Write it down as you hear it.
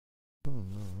We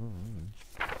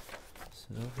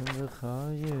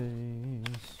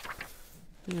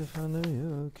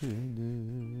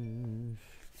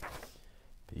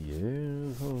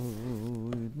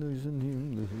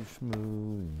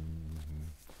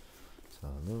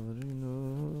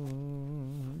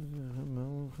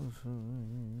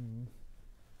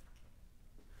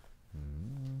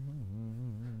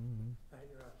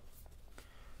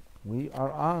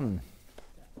are on.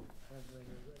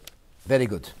 Very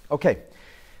good. Okay.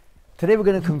 Today we're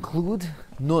going to conclude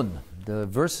NUN, the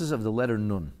verses of the letter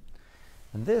NUN.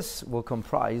 And this will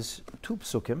comprise two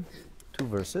psukim, two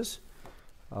verses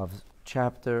of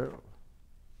chapter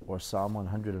or Psalm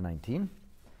 119.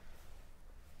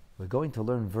 We're going to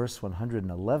learn verse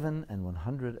 111 and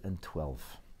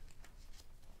 112.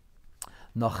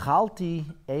 Nachalti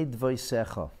ed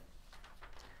voisecha.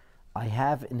 I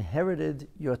have inherited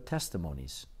your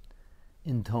testimonies,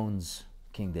 intones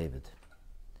King David.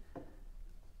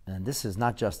 And this is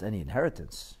not just any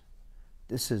inheritance.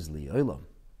 This is li'olam.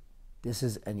 This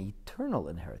is an eternal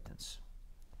inheritance.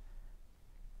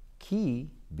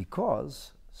 Ki,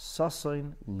 because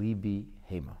sasoin libi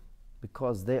hema.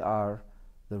 Because they are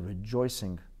the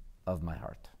rejoicing of my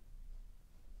heart.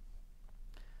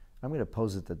 I'm going to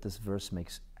pose it that this verse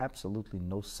makes absolutely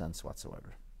no sense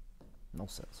whatsoever. No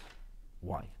sense.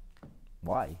 Why?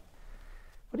 Why?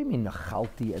 What do you mean,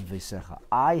 nachalti et veisecha?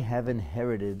 I have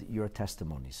inherited your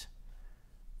testimonies.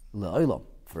 Le'olam,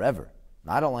 forever.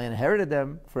 Not only inherited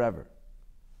them, forever.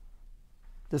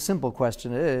 The simple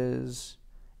question is,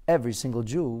 every single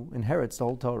Jew inherits the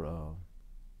whole Torah.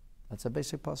 That's a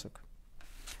basic pasuk.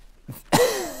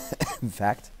 In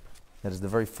fact, that is the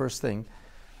very first thing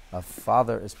a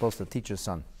father is supposed to teach his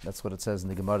son. That's what it says in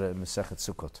the Gemara in Masechet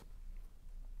Sukkot.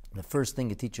 The first thing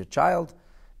you teach your child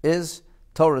is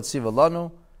Torah tziva lanu,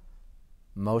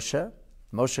 Moshe.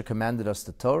 Moshe commanded us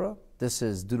the Torah. This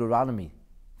is Deuteronomy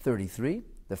 33,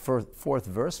 the fourth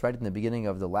verse, right in the beginning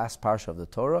of the last parsha of the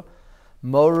Torah.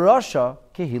 Morasha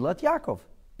kehilat Yaakov.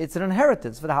 It's an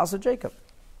inheritance for the house of Jacob.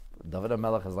 David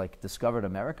HaMelech has discovered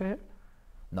America here.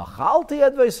 Nachalti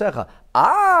et veisecha.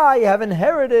 I have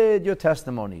inherited your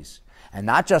testimonies. And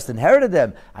not just inherited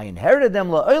them, I inherited them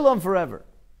la'olam forever.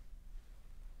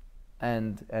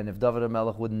 And if David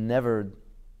HaMelech would never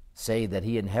say that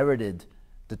he inherited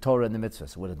the Torah and the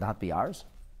mitzvahs, would it not be ours?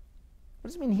 What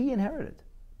does it mean he inherited?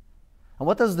 And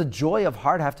what does the joy of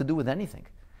heart have to do with anything?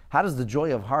 How does the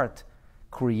joy of heart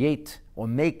create or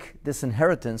make this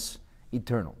inheritance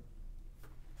eternal?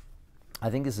 I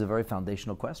think this is a very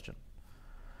foundational question.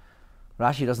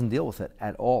 Rashi doesn't deal with it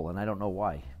at all, and I don't know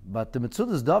why. But the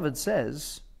Metzudas David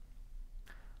says,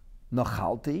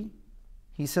 Nachalti,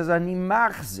 he says, Ani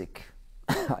machzik.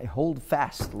 I hold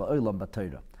fast, la'olam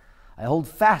b'Torah. I hold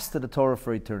fast to the Torah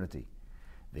for eternity.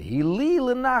 V'hili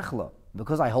l'nachla.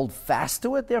 Because I hold fast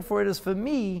to it, therefore it is for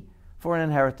me for an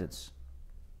inheritance.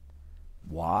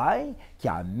 Why?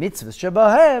 Because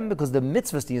the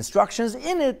mitzvahs, the instructions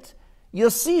in it,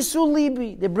 yasisu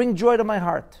libi, they bring joy to my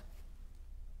heart.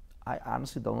 I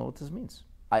honestly don't know what this means.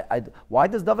 Why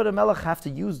does David HaMelech have to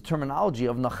use the terminology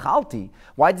of nachalti?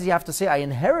 Why does he have to say, I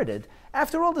inherited?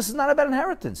 After all, this is not about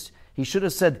inheritance. He should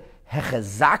have said,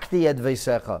 hechazakti et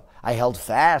veisecha. I held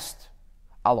fast.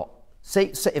 Allah.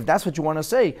 Say, if that's what you want to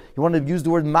say, you want to use the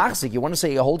word machzik, you want to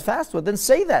say you hold fast to it, then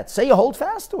say that. Say you hold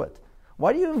fast to it.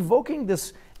 Why are you invoking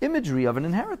this imagery of an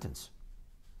inheritance?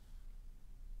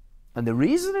 And the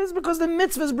reason is because the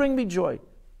mitzvahs bring me joy.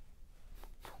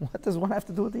 What does one have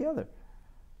to do with the other?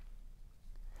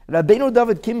 Rabbeinu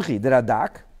David Kimchi, the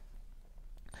Radak,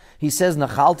 he says,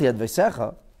 Nachalti ad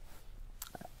veisecha.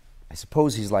 I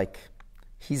suppose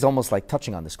he's almost like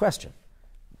touching on this question.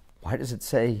 Why does it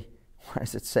say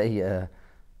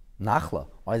nachla?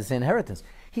 Why does it say inheritance?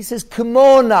 He says,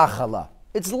 Kamo nachala.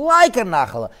 It's like a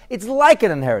nachala. It's like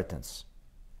an inheritance.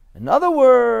 In other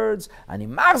words, ani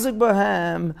machzik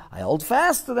b'hem, I hold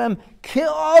fast to them, ki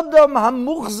adam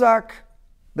hamuchzak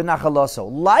b'nachalaso,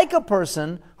 like a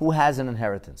person who has an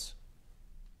inheritance.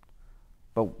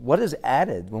 But what is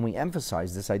added when we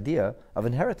emphasize this idea of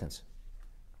inheritance?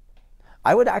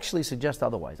 I would actually suggest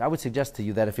otherwise. I would suggest to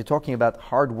you that if you're talking about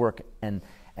hard work and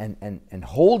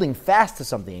holding fast to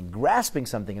something and grasping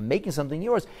something and making something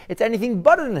yours, it's anything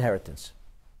but an inheritance.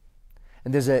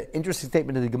 And there's an interesting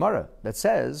statement in the Gemara that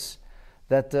says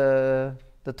that the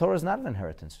Torah is not an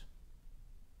inheritance.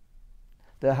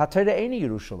 The HaTorah eini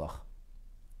Yerushalach.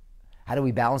 How do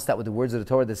we balance that with the words of the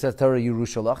Torah that says Torah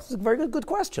Yerushalach? It's a very good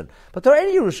question. But Torah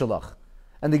eini Yerushalach.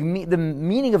 And the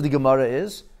meaning of the Gemara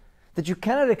is that you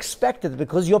cannot expect it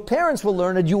because your parents will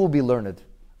learn it, you will be learned.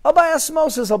 By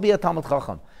osmosis, I'll be a Talmid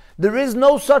Chacham. There is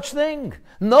no such thing.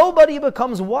 Nobody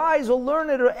becomes wise or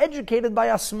learned or educated by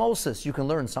osmosis. You can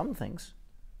learn some things.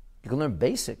 You can learn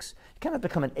basics. You cannot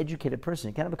become an educated person.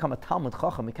 You cannot become a Talmud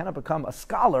Chacham. You cannot become a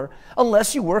scholar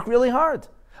unless you work really hard.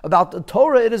 About the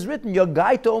Torah, it is written,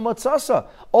 Yagaita umatzasa.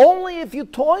 Only if you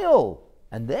toil.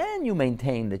 And then you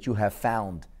maintain that you have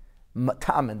found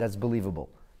Tamen that's believable.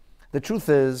 The truth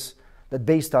is that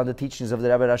based on the teachings of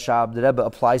the Rebbe Rashab, the Rebbe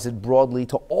applies it broadly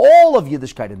to all of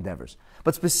Yiddishkeit endeavors.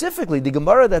 But specifically, the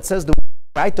Gemara that says the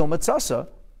Yagaita umatzasa,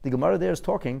 the Gemara there is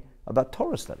talking about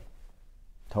Torah study.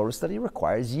 Torah study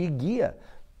requires yigia.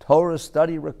 Torah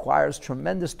study requires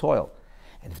tremendous toil.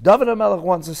 And if David HaMelech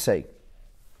wants to say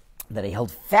that he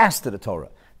held fast to the Torah,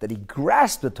 that he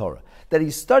grasped the Torah, that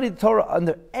he studied Torah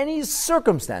under any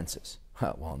circumstances,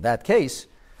 well, in that case,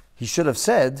 he should have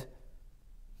said,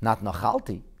 not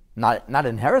nachalti, not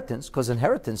inheritance, because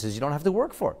inheritance is you don't have to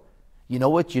work for. You know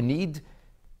what you need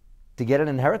to get an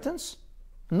inheritance?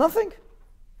 Nothing.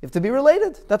 You have to be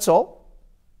related, that's all.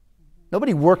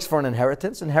 Nobody works for an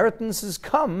inheritance. Inheritances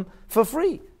come for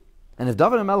free. And if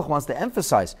David HaMelech wants to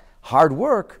emphasize hard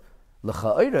work,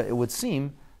 l'cha'ira, it would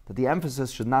seem that the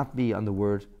emphasis should not be on the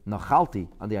word nachalti,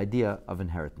 on the idea of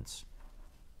inheritance.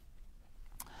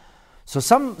 So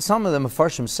some of the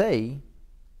Mefarshim say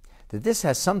that this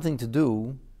has something to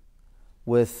do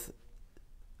with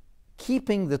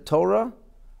keeping the Torah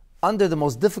under the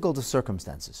most difficult of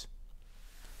circumstances.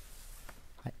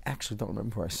 I actually don't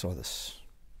remember where I saw this.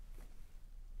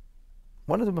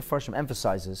 One of the Mefarshim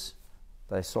emphasizes,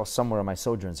 that I saw somewhere in my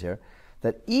sojourns here,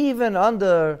 that even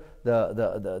under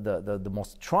the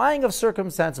most trying of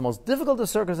circumstances, the most difficult of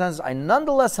circumstances, I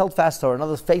nonetheless held fast to Torah. In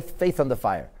other words, faith under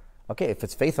fire. Okay, if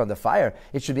it's faith under fire,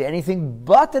 it should be anything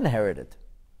but inherited.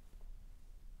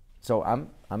 So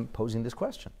I'm posing this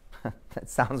question. That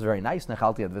sounds very nice,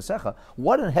 nechalti ad v'secha.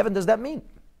 What in heaven does that mean?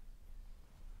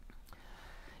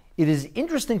 It is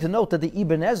interesting to note that the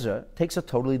Ibn Ezra takes a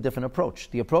totally different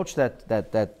approach. The approach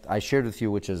that I shared with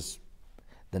you, which is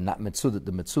the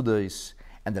Metzudas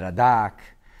and the Radak,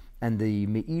 and the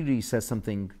Meiri says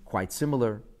something quite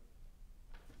similar.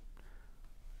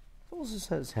 It also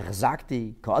says,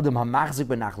 Hechzakti, ka'adam hamachzik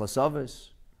benachlasavos.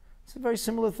 It's a very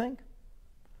similar thing.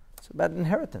 It's about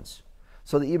inheritance.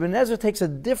 So the Ibn Ezra takes a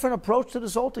different approach to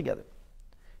this altogether.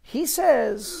 He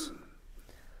says,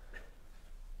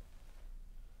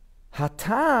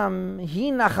 Hatam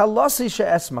hi nachalosi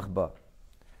she'esmach ba.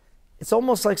 It's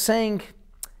almost like saying,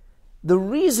 the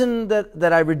reason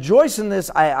that I rejoice in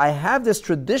this, I have this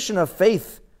tradition of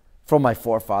faith from my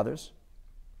forefathers.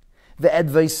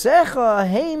 Ve'edveisecha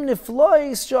heim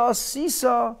niflois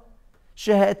she'asisa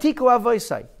she'hetiku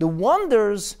avaisai. The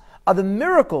wonders are the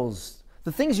miracles,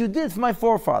 the things you did for my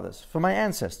forefathers, for my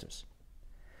ancestors.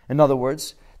 In other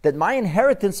words, that my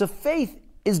inheritance of faith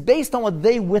is based on what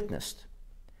they witnessed.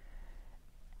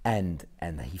 And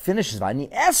he finishes,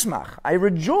 V'ani esmach, I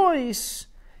rejoice,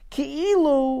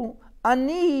 ki'ilu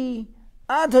ani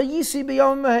ad hayisi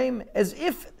b'yom mehem, as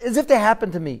if they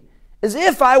happened to me, as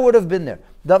if I would have been there.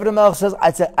 David HaMelech says,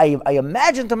 I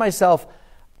imagine to myself,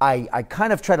 I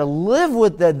kind of try to live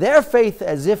with their faith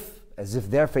as if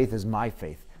their faith is my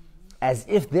faith, as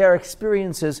if their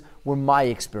experiences were my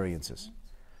experiences.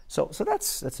 So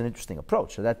that's an interesting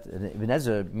approach. So that Ibn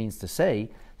Ezra means to say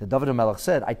that David HaMelech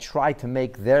said, I try to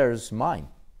make theirs mine.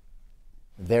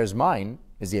 Theirs mine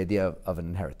is the idea of an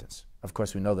inheritance. Of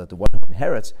course, we know that the one who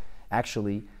inherits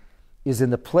actually is in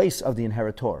the place of the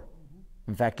inheritor.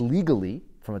 In fact, legally,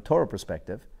 from a Torah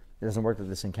perspective, it doesn't work like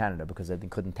this in Canada because they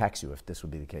couldn't tax you if this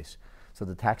would be the case. So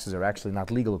the taxes are actually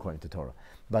not legal according to Torah.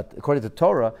 But according to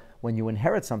Torah, when you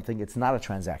inherit something, it's not a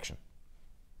transaction.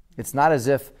 It's not as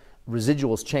if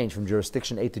residuals change from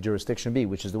jurisdiction A to jurisdiction B,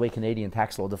 which is the way Canadian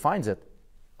tax law defines it,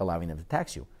 allowing them to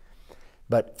tax you.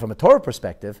 But from a Torah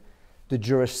perspective, the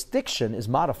jurisdiction is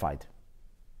modified.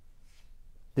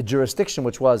 The jurisdiction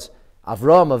which was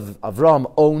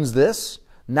Avram owns this,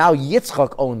 now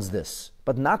Yitzchak owns this.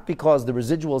 But not because the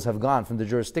residuals have gone from the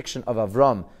jurisdiction of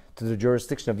Avram to the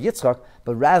jurisdiction of Yitzchak,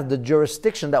 but rather the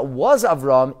jurisdiction that was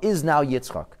Avram is now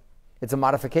Yitzchak. It's a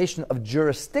modification of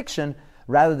jurisdiction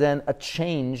rather than a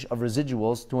change of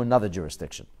residuals to another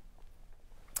jurisdiction.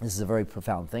 This is a very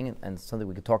profound thing and something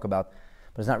we could talk about,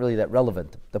 but it's not really that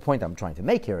relevant. The point I'm trying to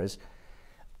make here is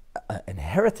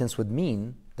inheritance would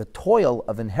mean, the toil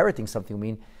of inheriting something would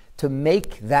mean to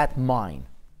make that mine.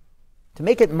 To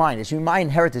make it mine. It's my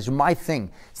inheritance, my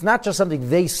thing. It's not just something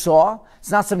they saw.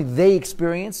 It's not something they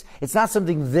experienced. It's not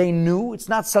something they knew. It's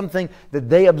not something that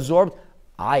they absorbed.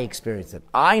 I experienced it.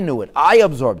 I knew it. I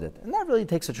absorbed it. And that really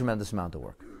takes a tremendous amount of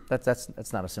work.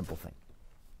 That's not a simple thing.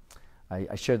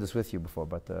 I shared this with you before,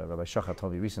 but Rabbi Shachar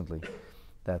told me recently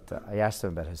that I asked him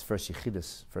about his first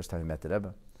yichidus, first time he met the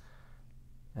Rebbe.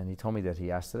 And he told me that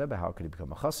he asked the Rebbe, how could he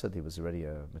become a chassid? He was already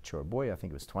a mature boy, I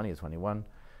think he was 20 or 21,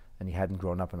 and he hadn't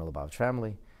grown up in a Lubavitch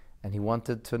family. And he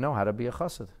wanted to know how to be a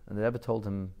chassid. And the Rebbe told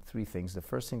him three things. The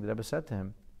first thing the Rebbe said to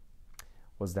him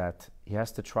was that he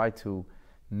has to try to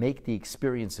make the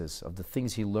experiences of the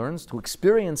things he learns, to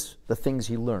experience the things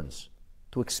he learns.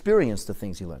 To experience the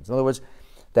things he learns. In other words,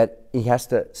 that he has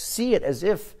to see it as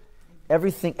if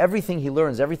everything he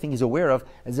learns, everything he's aware of,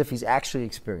 as if he's actually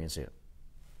experiencing it.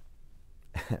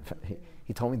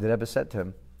 He told me, the Rebbe said to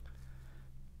him,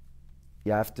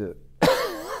 you have to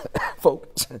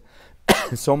focus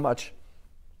so much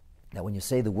that when you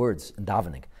say the words in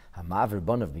davening,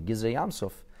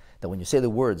 that when you say the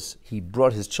words, he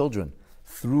brought his children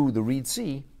through the Reed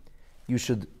Sea, you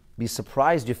should be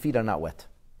surprised your feet are not wet.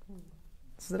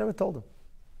 That's what the Rebbe told him.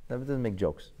 The Rebbe didn't make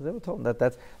jokes. The Rebbe told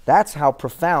him that's how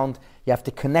profound you have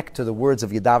to connect to the words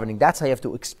of your davening. That's how you have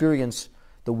to experience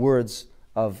the words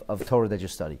of Torah that you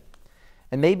study.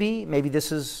 And maybe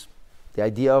this is the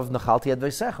idea of Nachalti ad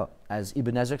Veisecha, as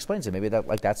Ibn Ezra explains it. Maybe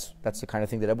that's the kind of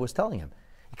thing that Rebbe was telling him.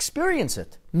 Experience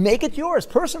it. Make it yours.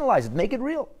 Personalize it. Make it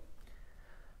real.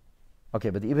 Okay,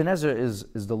 but the Ibn Ezra is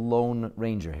the lone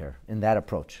ranger here in that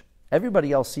approach.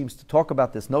 Everybody else seems to talk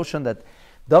about this notion that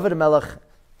David HaMelech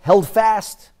held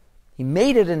fast, he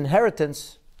made it an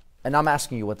inheritance, and I'm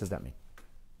asking you, what does that mean?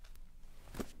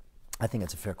 I think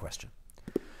it's a fair question.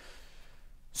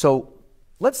 So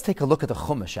let's take a look at the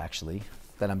Chumash, actually,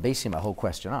 that I'm basing my whole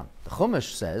question on. The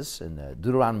Chumash says in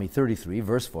Deuteronomy 33,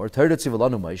 verse 4, Torah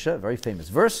tzivulanu Moshe, a very famous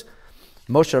verse,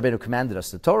 Moshe Rabbeinu commanded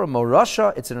us the Torah,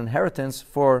 Morasha, it's an inheritance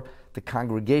for the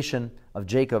congregation of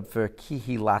Jacob, for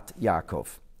Kihilat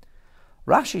Yaakov.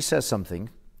 Rashi says something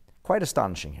quite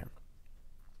astonishing here.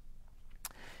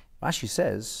 Rashi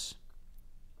says,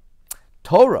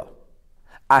 Torah,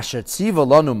 Asher Tziva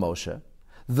Lanu Moshe,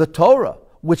 the Torah,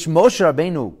 which Moshe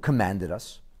Rabbeinu commanded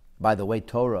us. By the way,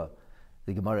 Torah,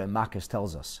 the Gemara in Makos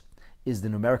tells us, is the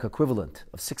numeric equivalent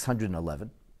of 611.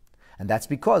 And that's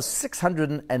because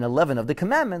 611 of the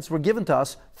commandments were given to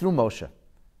us through Moshe.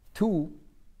 2,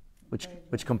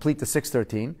 which complete the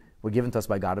 613, were given to us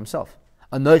by God Himself.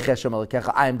 I am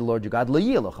the Lord your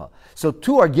God. So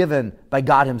 2 are given by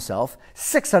God Himself,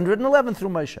 611 through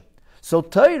Moshe. So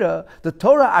Torah, the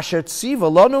Torah Asher Tziva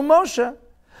Lanu Moshe,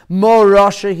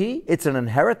 Morashahi, it's an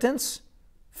inheritance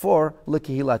for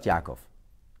L'Kehilat Yaakov.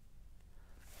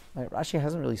 Right, Rashi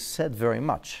hasn't really said very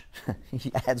much.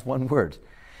 He adds one word.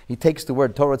 He takes the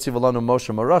word Torah Tziva Lanu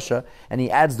Moshe Morasha, and he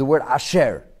adds the word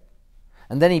Asher.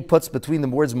 And then he puts between the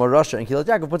words Morasha and Kehilat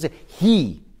Yaakov, puts it,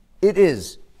 he, it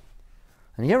is.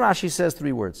 And here Rashi says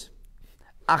 3 words.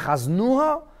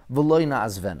 Achaznuha v'lo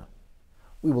na'azvena.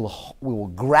 We will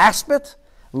grasp it,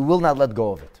 we will not let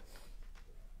go of it.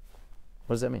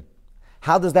 What does that mean?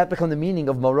 How does that become the meaning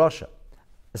of Morasha?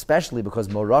 Especially because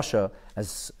Morasha,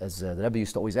 as the Rebbe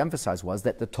used to always emphasize, was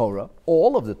that the Torah,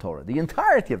 all of the Torah, the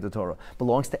entirety of the Torah,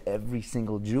 belongs to every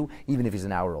single Jew, even if he's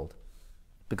an hour old.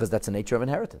 Because that's the nature of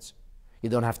inheritance. You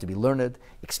don't have to be learned,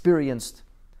 experienced.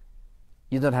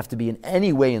 You don't have to be in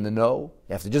any way in the know.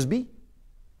 You have to just be.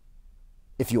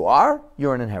 If you are,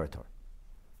 you're an inheritor.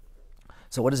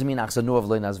 So what does it mean, Achzanu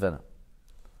v'lo na'azvena?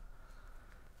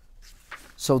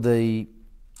 So the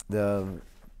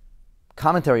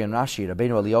commentary on Rashi,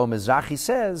 Rabbeinu Eliyahu Mizrahi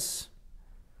says,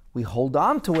 we hold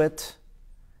on to it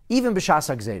even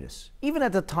b'shas hagzeirus. Even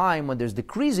at the time when there's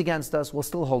decrees against us, we'll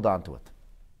still hold on to it.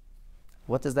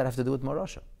 What does that have to do with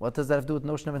Morasha? What does that have to do with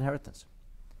notion of inheritance?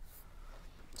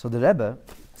 So the Rebbe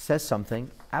says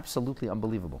something absolutely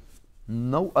unbelievable.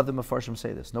 No other Mefarshim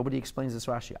say this. Nobody explains this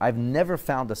Rashi. I've never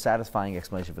found a satisfying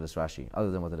explanation for this Rashi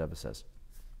other than what the Rebbe says.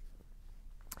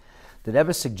 The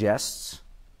Rebbe suggests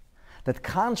that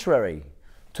contrary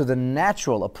to the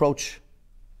natural approach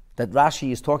that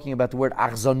Rashi is talking about the word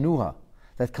achzanuha,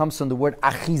 that comes from the word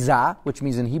achiza, which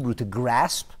means in Hebrew to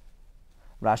grasp,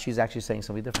 Rashi is actually saying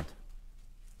something different.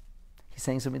 He's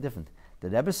saying something different. The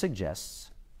Rebbe suggests,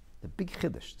 the big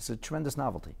chiddush, this is a tremendous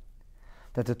novelty,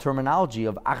 that the terminology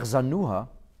of achzanuha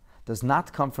does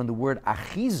not come from the word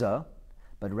achiza,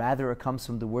 but rather it comes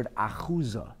from the word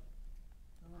achuza.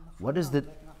 What is the...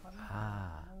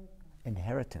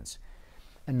 inheritance.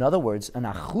 In other words, an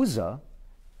achuza,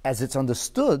 as it's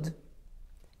understood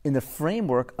in the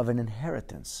framework of an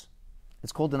inheritance.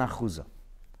 It's called an achuza.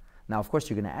 Now, of course,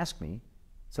 you're going to ask me,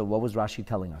 so what was Rashi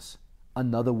telling us?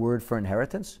 Another word for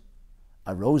inheritance?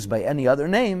 A rose by any other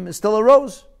name is still a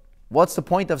rose. What's the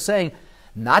point of saying,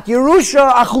 not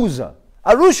Yerusha, achuza?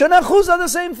 Arusha and achuza are the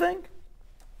same thing.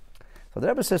 So the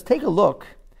Rebbe says, take a look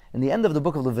in the end of the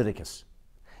book of Leviticus,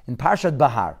 in Parshat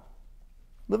Bahar.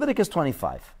 Leviticus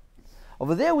 25.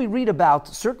 Over there we read about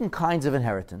certain kinds of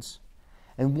inheritance.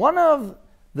 And one of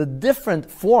the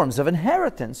different forms of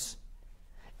inheritance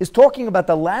is talking about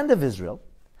the land of Israel,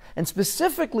 and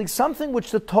specifically something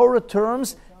which the Torah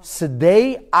terms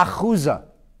Sedei Achuza.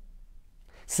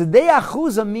 Sedei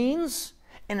Achuza means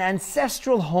an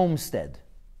ancestral homestead.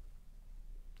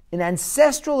 An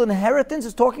ancestral inheritance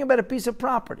is talking about a piece of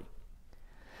property.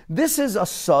 This is a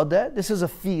sodeh, this is a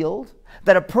field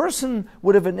that a person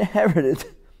would have inherited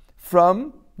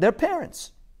from their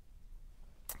parents,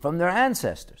 from their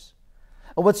ancestors.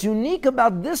 And what's unique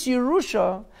about this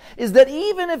Yerusha is that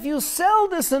even if you sell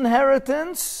this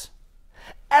inheritance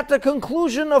at the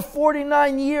conclusion of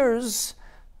 49 years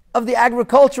of the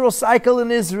agricultural cycle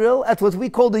in Israel, at what we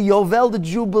call the Yovel, the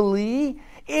Jubilee,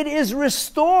 it is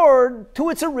restored to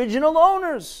its original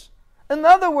owners. In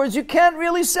other words, you can't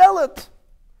really sell it.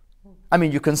 I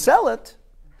mean, you can sell it,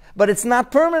 but it's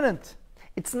not permanent.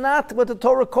 It's not what the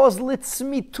Torah calls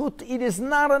litzmitut. It is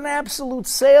not an absolute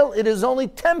sale. It is only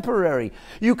temporary.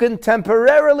 You can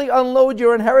temporarily unload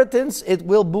your inheritance. It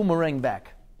will boomerang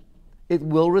back. It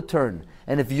will return.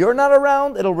 And if you're not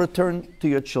around, it'll return to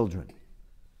your children.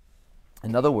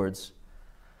 In other words,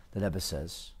 the Rebbe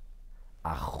says,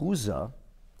 Achuza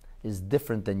is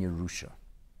different than Yerusha.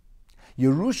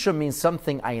 Yerusha means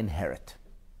something I inherit.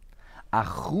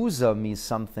 Achuza means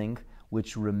something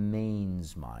which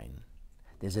remains mine.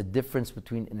 There's a difference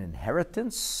between an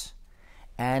inheritance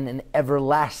and an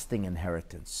everlasting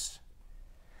inheritance.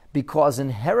 Because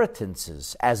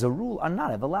inheritances, as a rule, are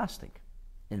not everlasting.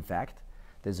 In fact,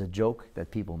 there's a joke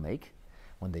that people make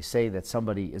when they say that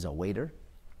somebody is a waiter.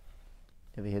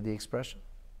 Have you heard the expression?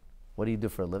 What do you do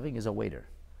for a living? He's a waiter.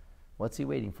 What's he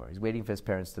waiting for? He's waiting for his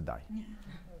parents to die.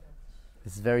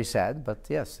 It's very sad, but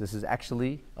yes, this is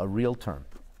actually a real term,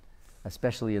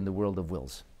 especially in the world of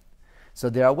wills. So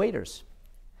there are waiters.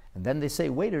 And then they say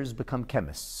waiters become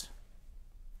chemists.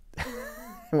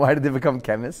 Why did they become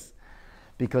chemists?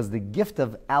 Because the gift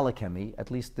of alchemy,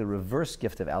 at least the reverse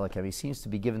gift of alchemy, seems to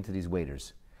be given to these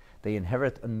waiters. They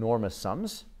inherit enormous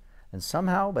sums, and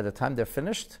somehow, by the time they're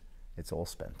finished, it's all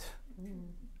spent.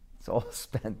 It's all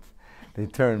spent. They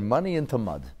turn money into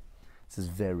mud. This is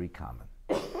very common.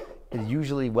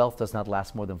 Usually wealth does not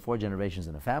last more than 4 generations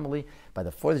in a family. By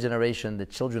the 4th generation, the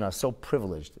children are so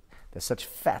privileged. They're such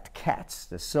fat cats.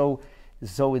 They're so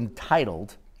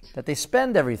entitled that they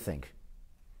spend everything.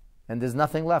 And there's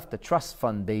nothing left. The trust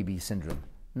fund baby syndrome.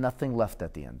 Nothing left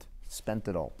at the end. Spent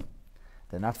it all.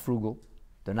 They're not frugal.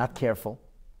 They're not careful.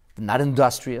 They're not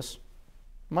industrious.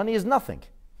 Money is nothing.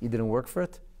 You didn't work for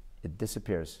it. It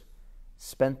disappears.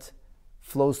 Spent,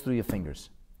 flows through your fingers.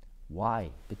 Why?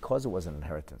 Because it was an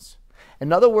inheritance.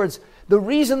 In other words, the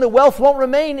reason the wealth won't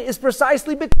remain is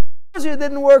precisely because you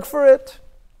didn't work for it.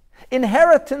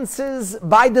 Inheritances,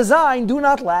 by design, do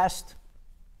not last.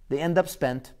 They end up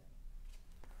spent.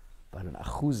 But an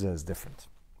achuza is different.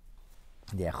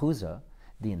 The achuza,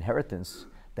 the inheritance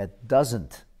that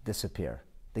doesn't disappear,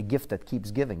 the gift that keeps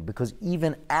giving, because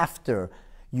even after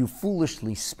you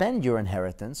foolishly spend your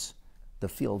inheritance, the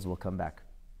fields will come back.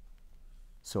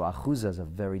 So achuza is a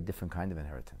very different kind of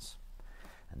inheritance.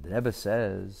 And the Rebbe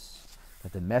says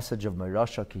that the message of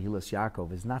Merasha Kehilas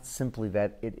Yaakov is not simply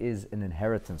that it is an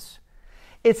inheritance.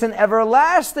 It's an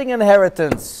everlasting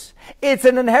inheritance. It's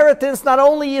an inheritance, not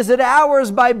only is it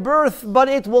ours by birth, but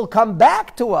it will come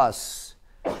back to us.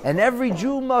 And every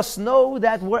Jew must know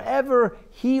that wherever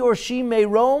he or she may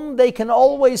roam, they can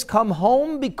always come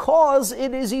home because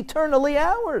it is eternally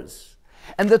ours.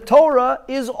 And the Torah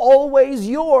is always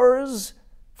yours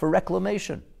for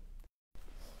reclamation.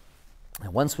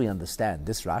 And once we understand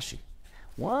this Rashi,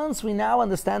 once we now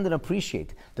understand and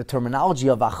appreciate the terminology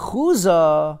of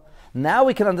achuza, now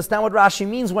we can understand what Rashi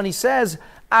means when he says,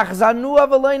 Achzanu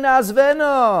v'lo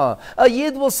nazvena. A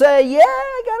Yid will say, yeah,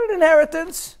 I got an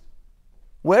inheritance.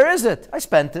 Where is it? I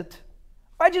spent it.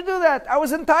 Why'd you do that? I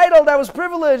was entitled, I was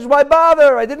privileged. Why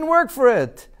bother? I didn't work for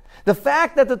it. The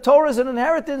fact that the Torah is an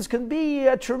inheritance can be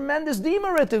a tremendous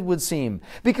demerit, it would seem.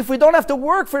 Because if we don't have to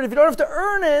work for it, if you don't have to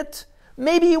earn it,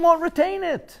 maybe you won't retain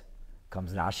it.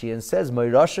 Comes Rashi and says,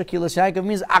 Meirasha Kilas Yaakov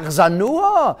means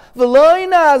Achzanuha v'lo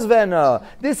nazvena.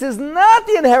 This is not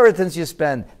the inheritance you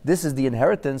spend. This is the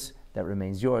inheritance that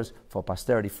remains yours for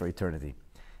posterity, for eternity.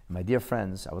 And my dear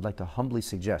friends, I would like to humbly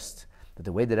suggest that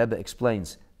the way that Rebbe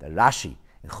explains the Rashi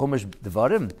in Chumash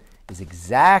Devarim is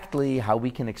exactly how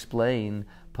we can explain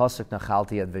Pasuk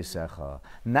Nachalti Ad Veisecha.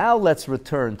 Now let's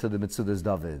return to the Mitzudas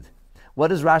David.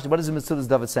 What is Rashi? What is the Mitzudas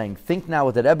David saying? Think now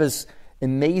with the Rebbe's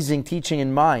amazing teaching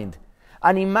in mind.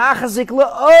 Ani machazik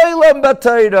le'olam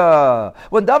b'Torah.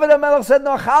 When David HaMelech said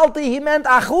Nachalti, he meant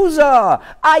achuza.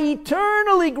 I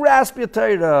eternally grasp your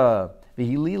Torah.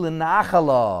 V'hili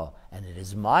l'nachala. And it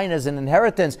is mine as an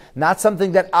inheritance, not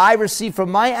something that I receive from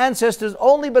my ancestors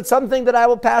only, but something that I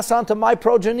will pass on to my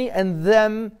progeny and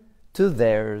them to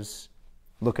theirs.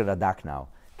 Look at Radak now.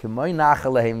 K'moy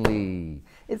nachalahem li.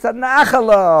 It's a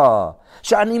nachala.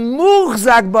 Sh'ani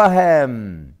muchzak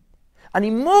bahem. Ani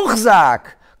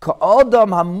muchzak. Ka'odam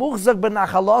ha-muchzak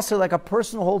b'nachalasir, like a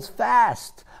person who holds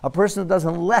fast. A person who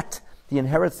doesn't let the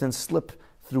inheritance slip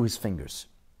through his fingers.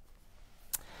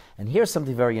 And here's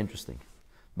something very interesting.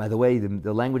 By the way,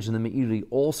 the language in the Meiri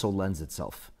also lends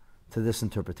itself to this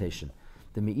interpretation.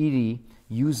 The Meiri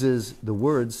uses the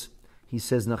words, he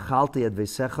says, Nachalti ad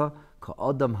vesecha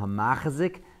ka'odam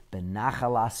ha-machazik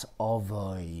b'nachalas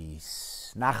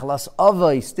ovois. Nachalas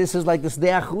ovois. This is like this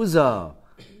de'achuza.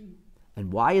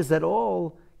 And why is that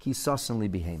all? Kisasan li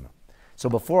behema. So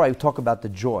before I talk about the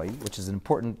joy, which is an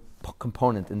important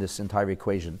component in this entire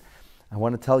equation, I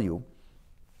want to tell you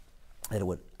that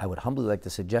I would humbly like to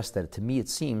suggest that to me it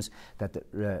seems that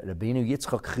Rabbeinu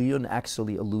Yitzchak Chiyun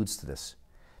actually alludes to this.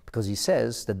 Because he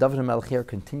says that David HaMelech here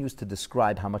continues to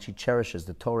describe how much he cherishes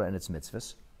the Torah and its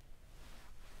mitzvahs.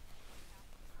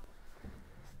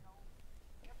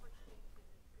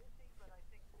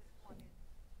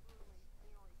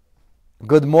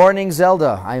 Good morning,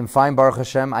 Zelda. I am fine, Baruch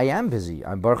Hashem. I am busy.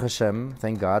 I'm Baruch Hashem,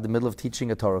 thank God, in the middle of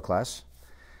teaching a Torah class.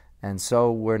 And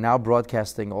so we're now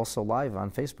broadcasting also live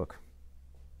on Facebook.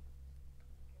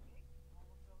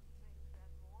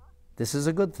 This is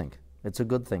a good thing. It's a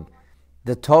good thing.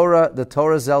 The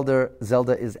Torah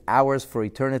Zelda is ours for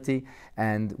eternity,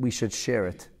 and we should share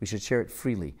it. We should share it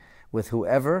freely with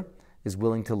whoever is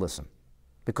willing to listen.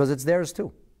 Because it's theirs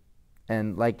too.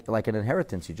 And like an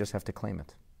inheritance, you just have to claim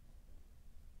it.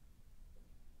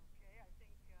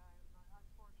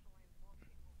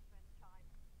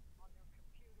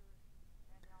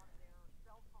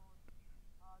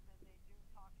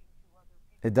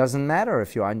 It doesn't matter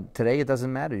if you're on today. It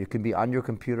doesn't matter. You can be on your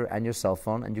computer and your cell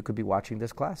phone, and you could be watching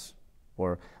this class,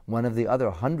 or one of the other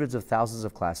hundreds of thousands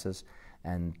of classes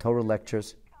and Torah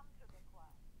lectures.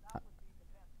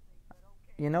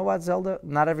 You know what, Zelda?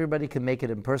 Not everybody can make it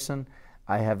in person.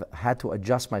 I have had to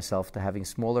adjust myself to having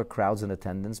smaller crowds in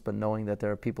attendance, but knowing that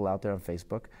there are people out there on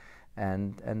Facebook,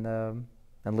 and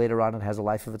later on it has a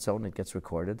life of its own. It gets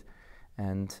recorded,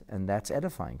 and that's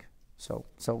edifying. So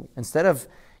instead of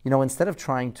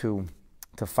trying to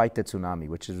fight the tsunami,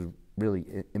 which is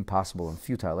really impossible and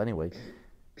futile anyway,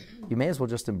 you may as well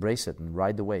just embrace it and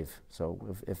ride the wave. So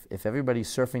if everybody's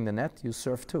surfing the net, you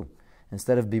surf too.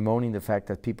 Instead of bemoaning the fact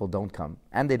that people don't come,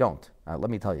 and they don't.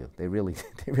 Let me tell you, they really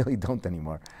don't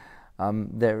anymore.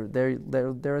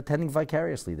 They're attending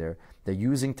vicariously. They're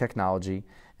using technology,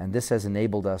 and this has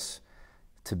enabled us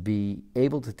to be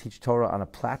able to teach Torah on a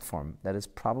platform that is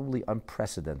probably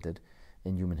unprecedented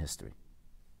in human history.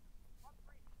 What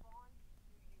response do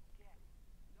you get?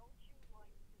 Don't you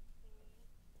like to see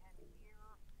and hear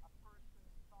a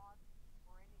person's thoughts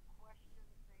or any questions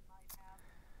they might have?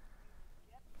 Do you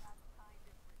get that kind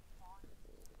of response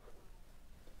through,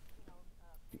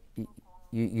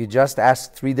 You just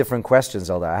asked 3 different questions,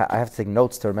 Zelda. I have to take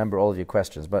notes to remember all of your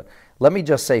questions. But let me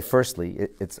just say, firstly,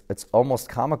 it's almost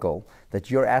comical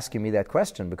that you're asking me that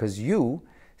question, because you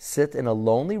sit in a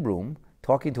lonely room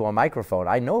talking to a microphone.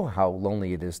 I know how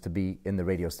lonely it is to be in the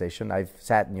radio station. I've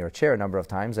sat in your chair a number of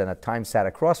times, and at times sat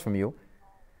across from you.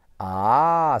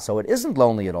 So it isn't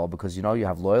lonely at all, because you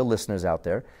have loyal listeners out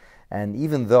there. And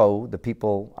even though the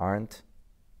people aren't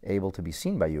able to be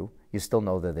seen by you, you still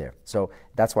know they're there. So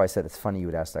that's why I said it's funny you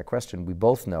would ask that question. We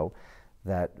both know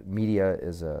that media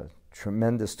is a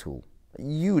tremendous tool, a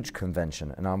huge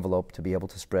convention, an envelope to be able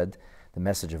to spread the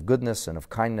message of goodness and of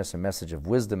kindness, a message of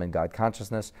wisdom and God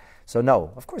consciousness. So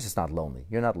no, of course it's not lonely.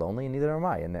 You're not lonely, and neither am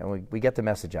I. And we get the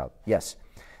message out. Yes,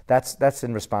 that's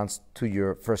in response to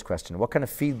your first question. What kind of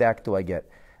feedback do I get?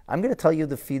 I'm going to tell you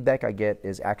the feedback I get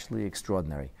is actually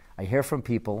extraordinary. I hear from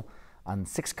people on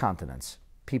 6 continents.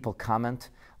 People comment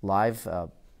live.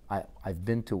 I've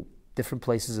been to different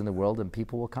places in the world, and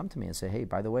people will come to me and say, hey,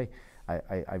 by the way,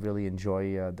 I really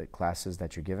enjoy the classes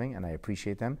that you're giving, and I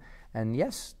appreciate them. And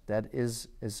yes, that is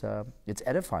it's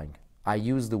edifying. I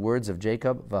use the words of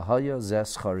Jacob, V'haya zeh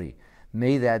schari.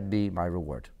 May that be my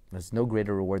reward. There's no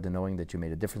greater reward than knowing that you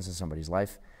made a difference in somebody's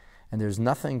life. And there's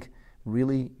nothing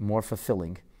really more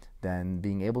fulfilling than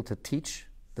being able to teach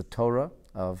the Torah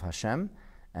of Hashem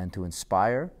and to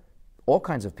inspire all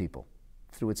kinds of people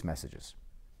through its messages.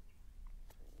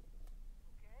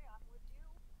 okay, I'm with you.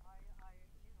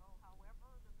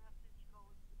 However the message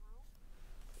goes through,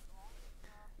 as long as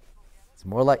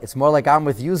It's more like I'm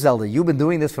with you, Zelda. You've been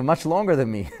doing this for much longer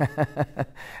than me.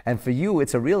 And for you,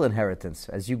 it's a real inheritance,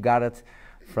 as you got it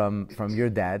from your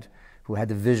dad, who had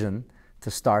the vision to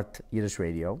start Yiddish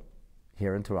radio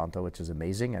here in Toronto, which is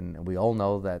amazing. And we all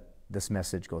know that this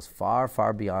message goes far,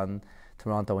 far beyond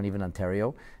Toronto and even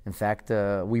Ontario. In fact,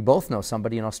 we both know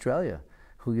somebody in Australia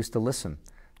who used to listen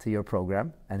to your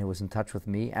program and who was in touch with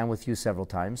me and with you several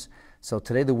times. So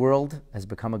today the world has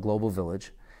become a global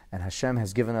village, and Hashem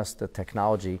has given us the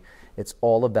technology. It's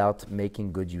all about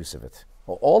making good use of it.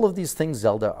 Well, all of these things,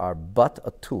 Zelda, are but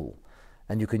a tool,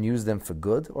 and you can use them for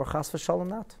good or chas v'shalom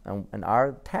not. And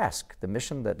our task, the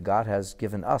mission that God has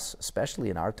given us, especially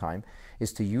in our time,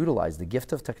 is to utilize the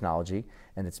gift of technology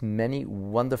and its many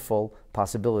wonderful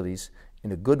possibilities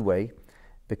in a good way,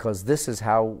 because this is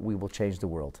how we will change the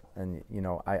world. And you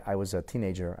know, I was a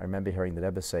teenager. I remember hearing the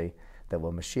Rebbe say that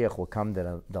when Mashiach will come,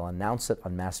 they'll announce it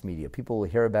on mass media. People will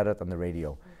hear about it on the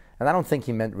radio. And I don't think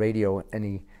he meant radio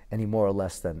any more or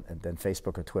less than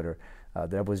Facebook or Twitter.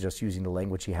 The Rebbe was just using the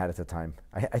language he had at the time.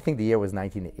 I think the year was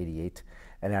 1988.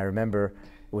 And I remember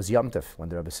it was Yom Tov when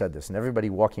the Rebbe said this, and everybody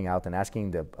walking out and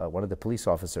asking one of the police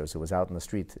officers who was out in the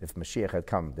street if Mashiach had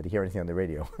come. Did he hear anything on the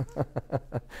radio?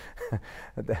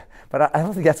 But I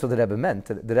don't think that's what the Rebbe meant.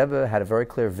 The Rebbe had a very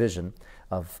clear vision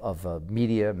of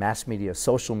media, mass media,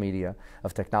 social media,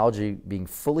 of technology being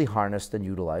fully harnessed and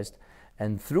utilized,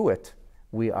 and through it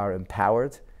we are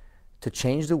empowered to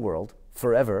change the world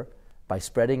forever by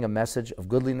spreading a message of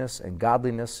goodliness and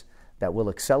godliness that will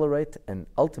accelerate and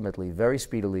ultimately, very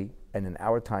speedily, and in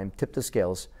our time, tip the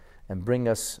scales and bring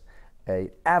us an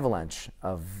avalanche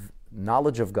of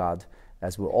knowledge of God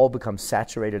as we all become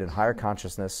saturated in higher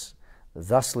consciousness,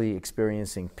 thusly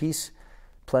experiencing peace,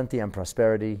 plenty, and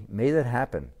prosperity. May that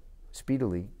happen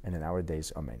speedily and in our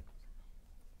days. Amen.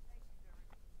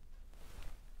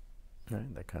 All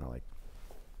right, that kind of like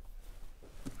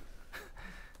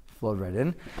flowed right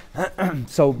in.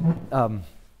 So,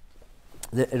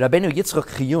 the Rabbeinu Yitzchak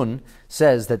Chiyun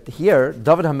says that here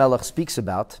David HaMelech speaks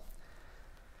about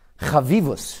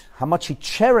chavivus, how much he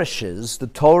cherishes the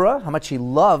Torah, how much he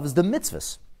loves the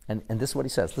mitzvahs. And this is what he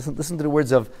says. Listen to the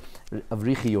words of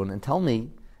Chiyun and tell me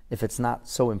if it's not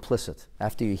so implicit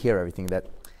after you hear everything that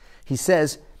he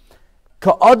says,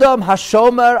 Ka'adam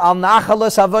hashomer al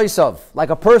nachalas avoisav, like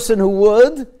a person who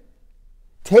would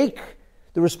take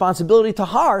the responsibility to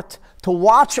heart to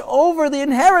watch over the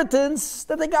inheritance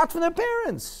that they got from their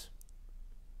parents.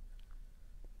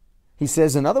 He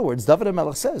says, in other words, David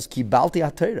HaMelech says, Ki balti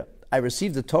ha-Torah, I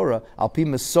received the Torah al pi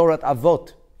mesorat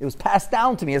avot. It was passed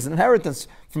down to me as an inheritance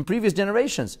from previous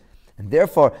generations. And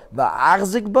therefore,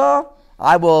 va'achzik ba,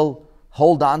 I will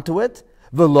hold on to it.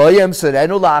 V'lo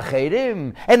yemserenu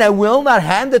la'acherim, and I will not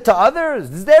hand it to others.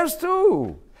 It's theirs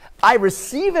too. I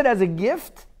receive it as a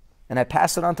gift, and I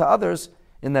pass it on to others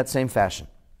in that same fashion.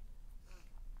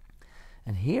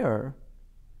 And here,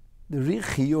 the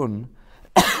Chiyun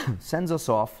sends us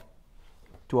off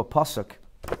to a pasuk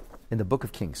in the Book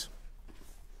of Kings,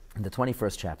 in the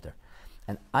 21st chapter.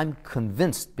 And I'm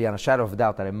convinced, beyond a shadow of a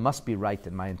doubt, that I must be right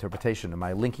in my interpretation, in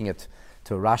my linking it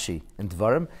to Rashi and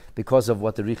Dvarim, because of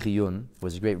what the Chiyun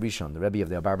was a great Rishon, the Rebbe of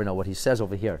the Abarbanel, what he says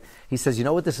over here. He says, you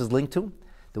know what this is linked to?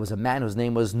 There was a man whose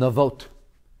name was Navot.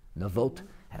 Navot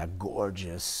had a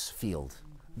gorgeous field,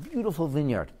 beautiful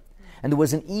vineyard. And there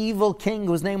was an evil king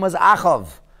whose name was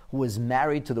Achav, who was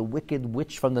married to the wicked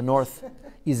witch from the north,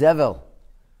 Izebel.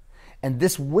 And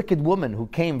this wicked woman who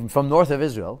came from north of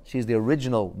Israel, she's the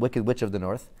original wicked witch of the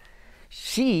north,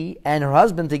 she and her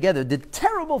husband together did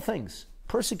terrible things,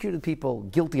 persecuted people,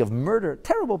 guilty of murder,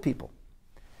 terrible people.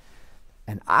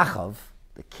 And Achav,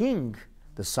 the king,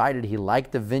 decided he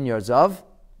liked the vineyards of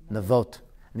Navot.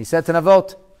 And he said to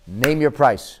Navot, name your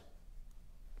price.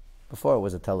 Before it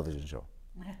was a television show.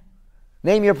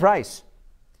 Name your price.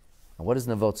 And what does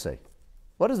Navot say?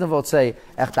 What does Navot say?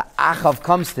 After Achav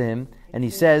comes to him and he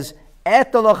says,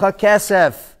 Etolocha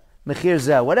kesef mechir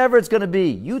zeh, whatever it's going to be,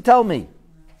 you tell me.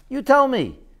 You tell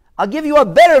me. I'll give you a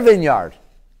better vineyard.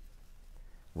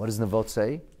 What does Navot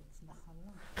say?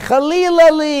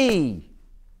 Chalilali.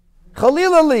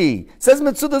 Chalilali. Says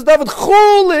Metzudas David,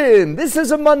 Chulin. This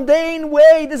is a mundane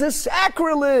way. This is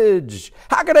sacrilege.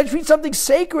 How can I treat something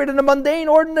sacred in a mundane,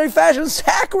 ordinary fashion?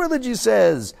 Sacrilege, he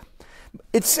says.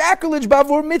 It's sacrilege,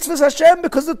 bavur mitzvahs Hashem,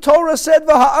 because the Torah said,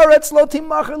 "V'ha'aretz lo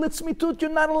timacher litzmitut."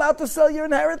 You're not allowed to sell your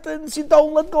inheritance. You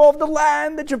don't let go of the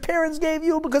land that your parents gave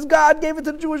you because God gave it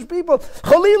to the Jewish people.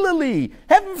 Chalilali.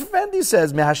 Heaven forbid, he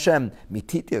says, "Me Hashem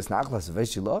mititias nachlas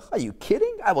v'shiloch." Are you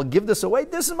kidding? I will give this away.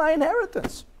 This is my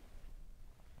inheritance.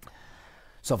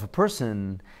 So if a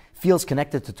person feels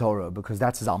connected to Torah because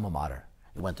that's his alma mater,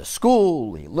 He went to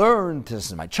school, he learned, this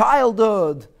is my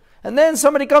childhood. And then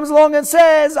somebody comes along and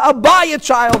says, I'll buy your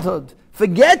childhood.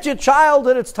 Forget your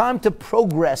childhood, it's time to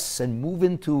progress and move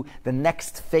into the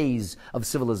next phase of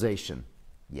civilization.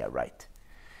 Yeah, right.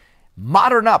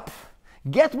 Modern up.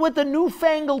 Get with the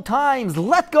newfangled times.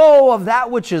 Let go of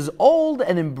that which is old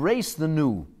and embrace the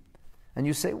new. And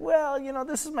you say, well,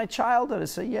 this is my childhood. I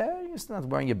say, yeah, you're not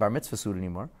wearing your bar mitzvah suit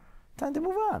anymore. Time to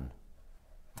move on.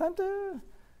 Time to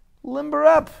limber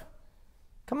up.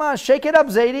 Come on, shake it up,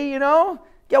 Zadie,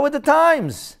 Get with the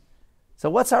times. So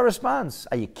what's our response?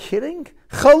 Are you kidding?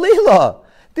 Chalila!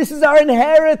 This is our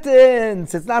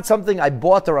inheritance. It's not something I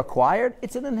bought or acquired.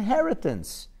 It's an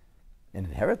inheritance. An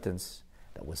inheritance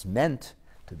that was meant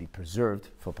to be preserved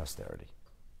for posterity.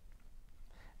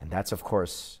 And that's, of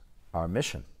course, our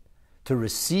mission. To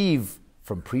receive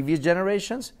from previous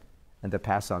generations and to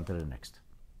pass on to the next.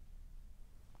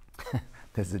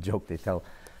 There's a joke they tell.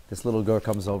 This little girl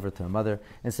comes over to her mother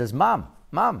and says, Mom.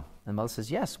 And mother says,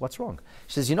 yes, what's wrong?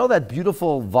 She says, that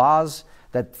beautiful vase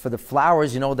that for the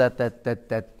flowers,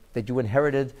 that you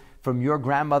inherited from your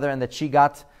grandmother and that she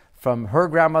got from her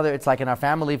grandmother. It's like in our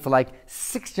family for like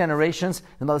 6 generations.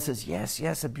 And mother says,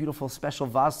 yes, a beautiful special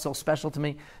vase, so special to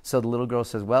me. So the little girl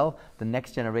says, well, the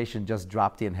next generation just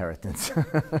dropped the inheritance.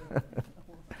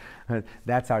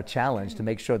 That's our challenge, to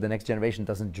make sure the next generation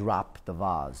doesn't drop the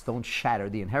vase. Don't shatter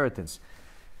the inheritance.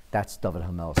 That's David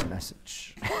HaMelech's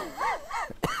message.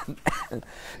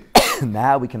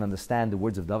 Now we can understand the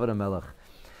words of David HaMelech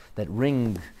that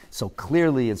ring so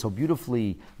clearly and so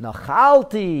beautifully.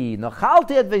 Nachalti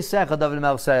et veisecha, David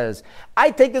HaMelech says.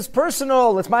 I take this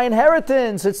personal. It's my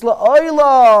inheritance. It's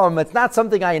la'olam. It's not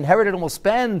something I inherited and will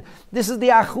spend. This is the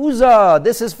achuza.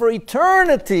 This is for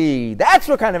eternity. That's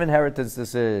what kind of inheritance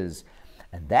this is.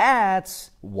 And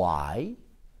that's why,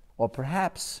 or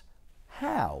perhaps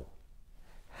how.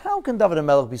 How can David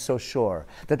HaMelech be so sure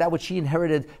that that which he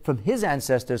inherited from his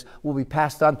ancestors will be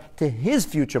passed on to his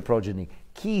future progeny?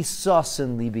 Ki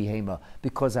sosen libi hema,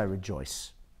 because I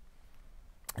rejoice.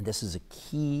 And this is a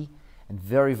key and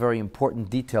very, very important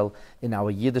detail in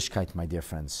our Yiddishkeit, my dear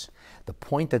friends. The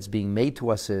point that's being made to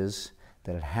us is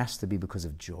that it has to be because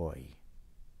of joy.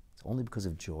 It's only because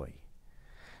of joy.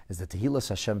 As the Tehillim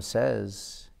Hashem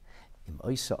says, Im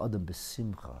oisa adam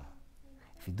besimcha.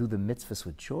 If you do the mitzvahs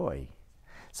with joy,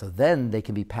 so then they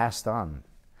can be passed on.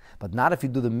 But not if you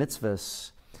do the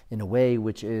mitzvahs in a way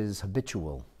which is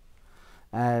habitual.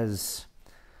 As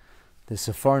the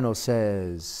Sefarno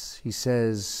says, he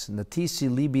says, Natisi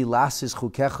libi lasis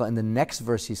chukecha. In the next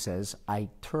verse he says, I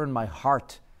turn my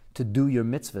heart to do your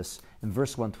mitzvahs. In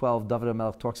verse 112, David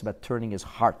HaMelech talks about turning his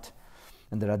heart.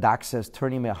 And the Radak says,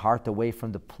 turning my heart away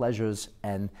from the pleasures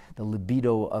and the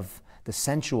libido of the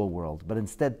sensual world, but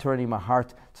instead turning my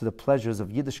heart to the pleasures of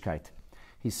Yiddishkeit.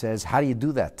 He says, how do you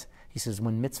do that? He says,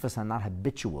 when mitzvahs are not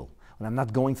habitual, when I'm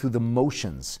not going through the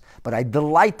motions, but I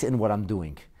delight in what I'm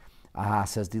doing.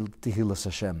 Says the Tehillim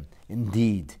Hashem.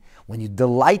 Indeed, when you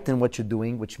delight in what you're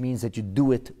doing, which means that you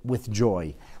do it with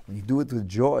joy. When you do it with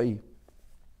joy,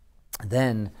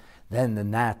 then the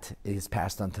gnat is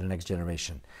passed on to the next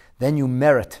generation. Then you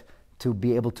merit to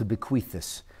be able to bequeath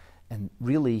this. And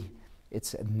really,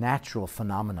 it's a natural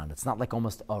phenomenon. It's not like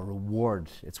almost a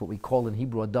reward. It's what we call in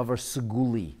Hebrew a davar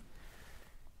seguli.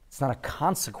 It's not a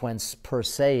consequence per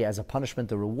se as a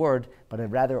punishment or reward, but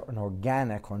rather an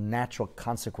organic or natural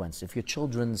consequence. If your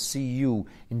children see you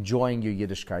enjoying your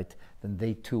Yiddishkeit, then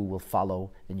they too will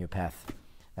follow in your path.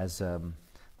 As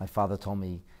my father told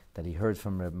me that he heard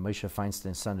from Moshe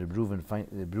Feinstein's son, Reuven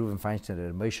Feinstein,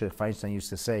 that Moshe Feinstein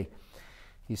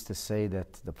used to say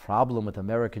that the problem with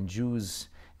American Jews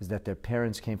is that their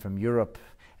parents came from Europe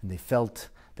and they felt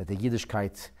that the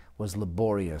Yiddishkeit was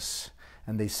laborious.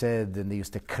 And they said, and they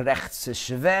used to krecht,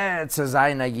 schwer zu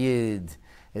sein a Yid.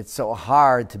 It's so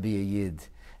hard to be a Yid.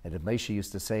 And Moshe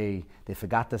used to say, they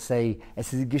forgot to say,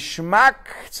 es ist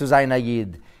Geschmack zu sein a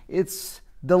Yid. It's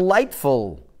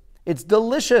delightful. It's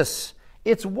delicious.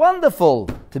 It's wonderful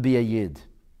to be a Yid.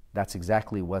 That's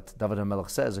exactly what David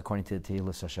HaMelech says according to the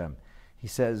Tehillim Hashem. He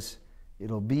says,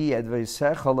 it'll be it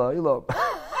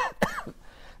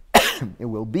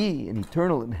will be an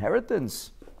eternal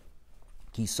inheritance.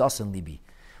 Ki sosen libi,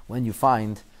 when you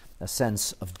find a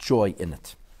sense of joy in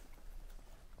it.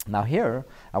 Now here,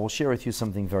 I will share with you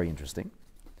something very interesting.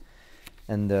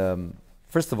 And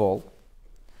first of all,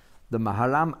 the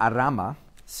Maharam Arama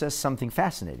says something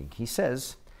fascinating. He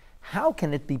says, how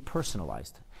can it be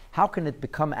personalized? How can it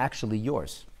become actually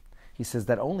yours? He says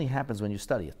that only happens when you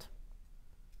study it.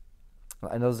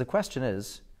 And the question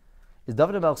is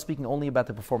David HaMelech speaking only about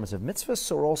the performance of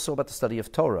mitzvahs or also about the study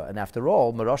of Torah? And after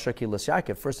all, Merasha Kilas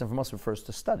Yaakov, first and foremost, refers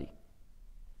to study.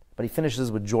 But he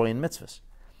finishes with joy in mitzvahs.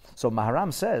 So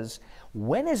Maharam says,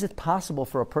 when is it possible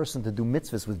for a person to do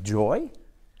mitzvahs with joy?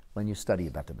 When you study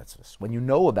about the mitzvahs, when you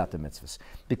know about the mitzvahs.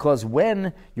 Because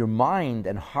when your mind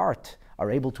and heart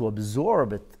are able to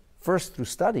absorb it first through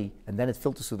study, and then it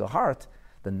filters through the heart,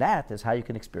 then that is how you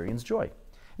can experience joy.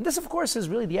 And this, of course, is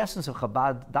really the essence of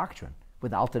Chabad doctrine.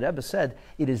 When the Alter Rebbe said,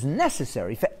 it is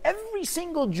necessary for every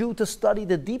single Jew to study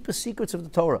the deepest secrets of the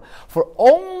Torah. For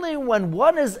only when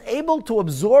one is able to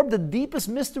absorb the deepest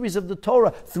mysteries of the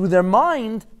Torah through their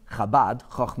mind, Chabad,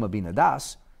 Chochma Bina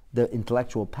Das, the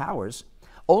intellectual powers,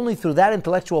 only through that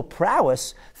intellectual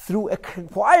prowess, through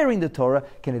acquiring the Torah,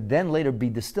 can it then later be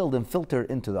distilled and filtered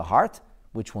into the heart,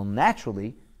 which will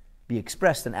naturally be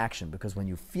expressed in action. Because when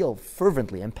you feel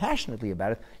fervently and passionately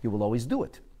about it, you will always do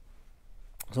it.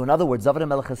 So in other words, David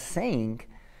HaMelech is saying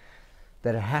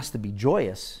that it has to be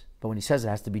joyous, but when he says it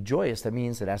has to be joyous, that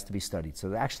means it has to be studied.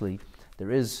 So actually,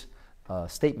 there is a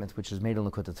statement which is made in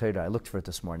Likutei Torah. I looked for it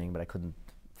this morning, but I couldn't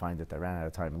find it. I ran out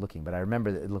of time looking. But I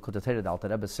remember that in Likutei Torah, the Alter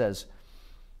Rebbe says,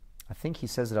 I think he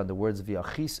says it on the words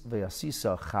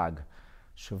V'yasisa Chag,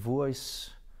 Shavuos,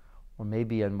 or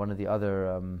maybe on one of the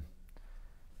other.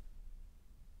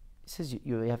 He says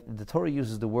the Torah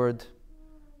uses the word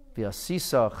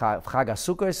V'yasisa Chag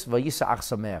Asukos V'yisa Ach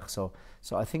Sameach.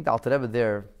 So I think the Alter Rebbe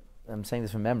there, I'm saying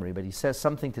this from memory, but he says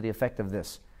something to the effect of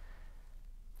this: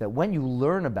 that when you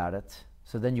learn about it,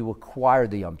 so then you acquire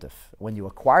the Yom Tov. When you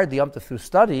acquire the Yom Tov through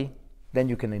study, then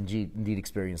you can indeed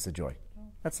experience the joy.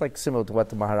 That's like similar to what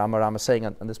the Maharam is saying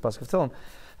on this pasuk of Tehillim,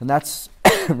 and that's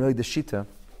really the shita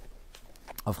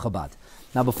of Chabad.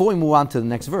 Now, before we move on to the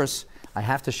next verse, I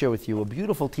have to share with you a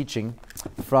beautiful teaching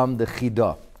from the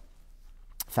Chidah,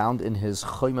 found in his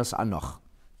Choymas Anoch.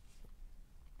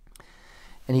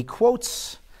 And he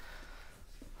quotes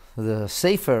the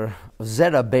Sefer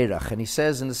Zera Berach, and he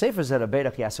says in the Sefer Zera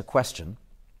Berach, he asks a question.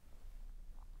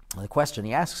 And the question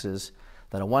he asks is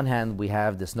that on one hand we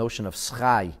have this notion of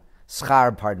schar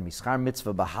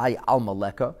mitzvah b'hai alma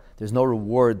leka. There's no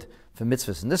reward for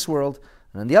mitzvahs in this world.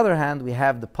 And on the other hand, we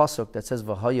have the pasuk that says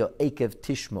v'haya ekev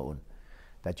tishma'un,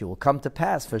 that you will come to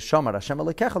pass for Shamar Hashem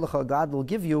Elokecha lecha, God will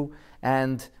give you,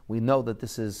 and we know that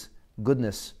this is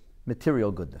goodness,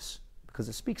 material goodness, because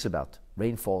it speaks about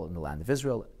rainfall in the land of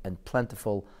Israel and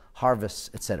plentiful harvests,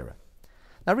 etc.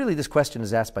 Now, really, this question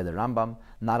is asked by the Rambam,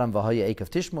 not on V'haya ekev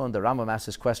tishma'un. The Rambam asks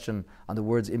this question on the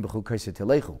words Im b'chu kaiset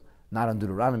telechu, not on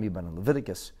Deuteronomy, but on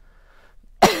Leviticus.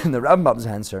 And the Rambam's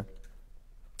answer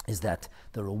is that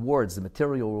the rewards, the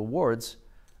material rewards,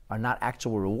 are not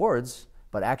actual rewards,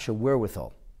 but actual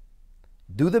wherewithal.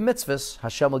 Do the mitzvahs,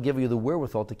 Hashem will give you the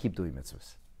wherewithal to keep doing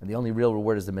mitzvahs. And the only real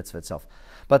reward is the mitzvah itself.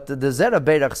 But the Zera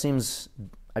Berach seems,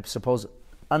 I suppose,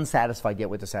 unsatisfied yet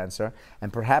with this answer,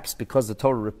 and perhaps because the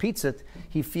Torah repeats it,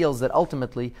 he feels that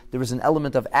ultimately there is an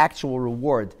element of actual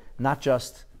reward, not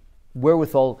just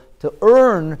wherewithal to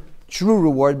earn true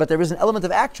reward, but there is an element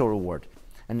of actual reward.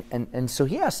 And so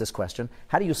he asks this question: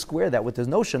 how do you square that with this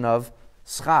notion of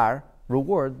schar,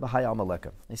 reward, b'hai alma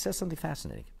leka? He says something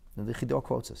fascinating. And the Chidah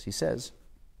quotes us. He says,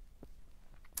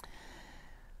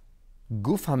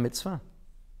 Guf ha-mitzvah,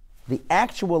 the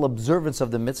actual observance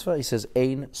of the mitzvah, he says,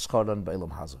 ein scharan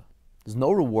b'elam hazeh. There's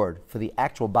no reward for the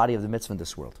actual body of the mitzvah in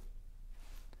this world.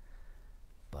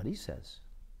 But he says,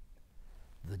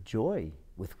 the joy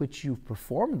with which you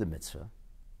perform the mitzvah,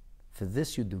 for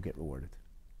this you do get rewarded.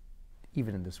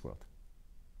 Even in this world.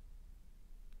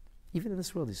 Even in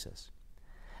this world, he says.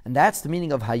 And that's the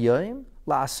meaning of Hayoim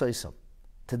la'asoisam.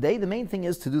 Today, the main thing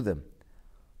is to do them.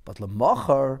 But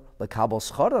l'machar, l'kabel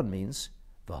scharan means,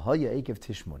 v'haya ekev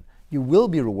tishmun. You will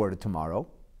be rewarded tomorrow,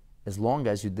 as long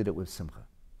as you did it with simcha.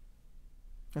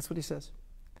 That's what he says.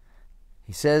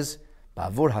 He says,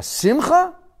 ba'avur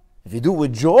ha-simcha, if you do it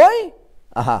with joy,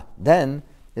 then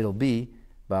it'll be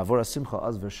ba'avur ha-simcha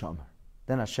az v'shamar.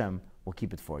 Then Hashem will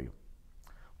keep it for you.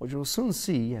 What you'll soon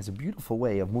see has a beautiful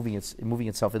way of moving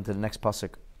itself into the next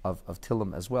pasuk of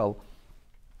Tehillim as well.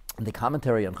 In the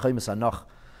commentary on Choymas Anoch,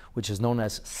 which is known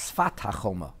as Sfat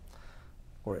HaChoma,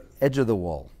 or edge of the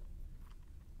wall,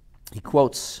 he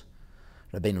quotes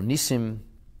Rabbeinu Nisim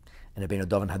and Rabbeinu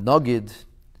Dovan HaNogid,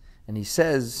 and he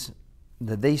says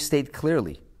that they state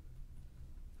clearly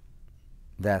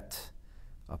that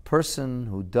a person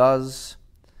who does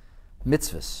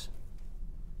mitzvahs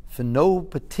for no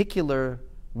particular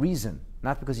reason,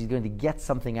 not because he's going to get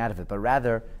something out of it, but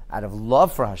rather out of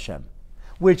love for Hashem,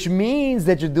 which means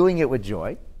that you're doing it with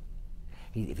joy.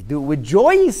 If you do it with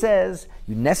joy, he says,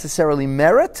 you necessarily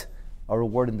merit a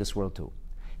reward in this world too.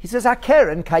 He says,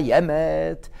 Hakeren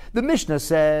kayemet. The Mishnah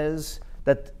says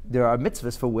that there are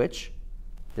mitzvahs for which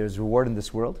there's reward in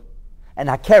this world, And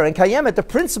hakeren kayemet, the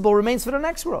principle remains for the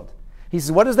next world. He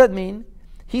says, what does that mean?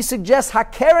 He suggests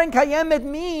hakeren kayemet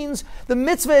means the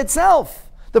mitzvah itself.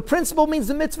 The principle means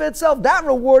the mitzvah itself. That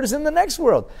reward is in the next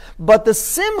world. But the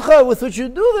simcha with which you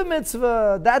do the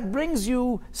mitzvah, that brings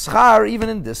you schar even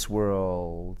in this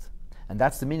world. And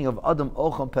that's the meaning of Adam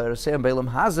Ocham Pereseim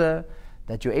Beilam Hazeh,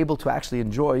 that you're able to actually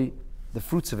enjoy the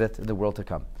fruits of it in the world to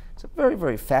come. It's a very,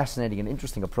 very fascinating and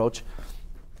interesting approach.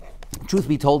 Truth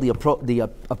be told, the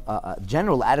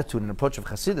general attitude and approach of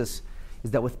Chassidus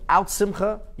is that without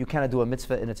simcha, you cannot do a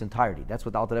mitzvah in its entirety. That's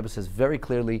what the Alter Rebbe says very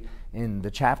clearly in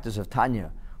the chapters of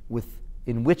Tanya,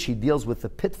 in which he deals with the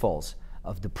pitfalls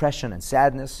of depression and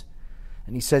sadness.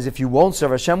 And he says, if you won't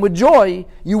serve Hashem with joy,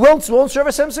 you won't serve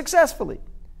Hashem successfully.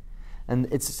 And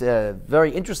it's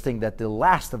very interesting that the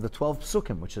last of the 12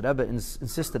 psukim, which the Rebbe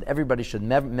insisted everybody should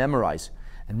memorize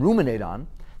and ruminate on,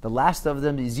 the last of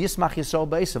them is Yismach Yisrael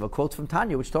Beisav, a quote from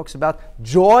Tanya, which talks about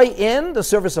joy in the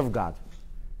service of God.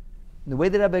 The way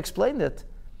that Rabbi explained it,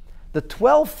 the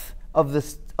 12th of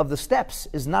the steps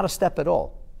is not a step at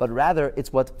all, but rather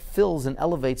it's what fills and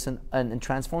elevates and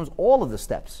transforms all of the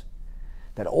steps.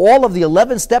 That all of the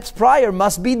 11 steps prior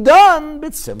must be done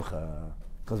with simcha.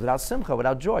 Because without simcha,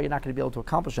 without joy, you're not going to be able to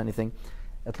accomplish anything,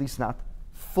 at least not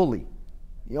fully.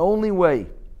 The only way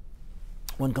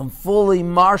one can fully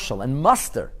marshal and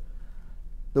muster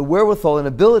the wherewithal and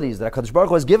abilities that HaKadosh Baruch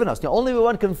Hu has given us, the only way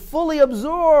one can fully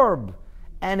absorb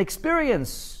and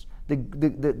experience the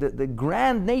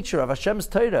grand nature of Hashem's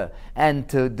Torah and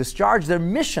to discharge their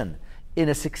mission in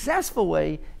a successful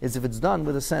way is if it's done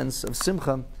with a sense of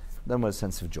simcha, done with a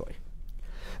sense of joy.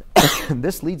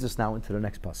 This leads us now into the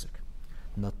next pasuk.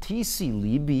 Notisi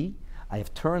libi, I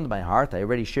have turned my heart. I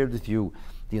already shared with you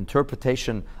the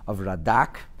interpretation of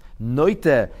Radak.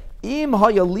 Noite im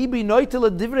haya libi noite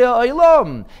ledivrei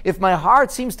ha'olam. If my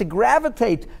heart seems to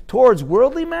gravitate towards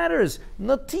worldly matters,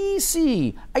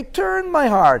 notisi, I turn my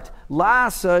heart.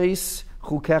 La'asais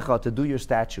chukecha, to do your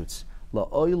statutes.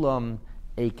 La'olam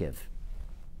ekev.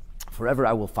 Forever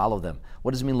I will follow them.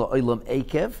 What does it mean, la'olam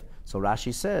ekev? So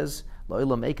Rashi says,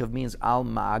 la'olam ekev means al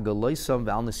ma'agaloisam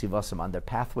v'al nesivasam, on their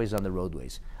pathways, on the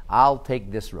roadways. I'll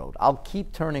take this road. I'll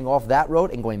keep turning off that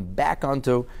road and going back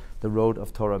onto the road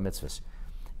of Torah mitzvahs.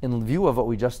 In view of what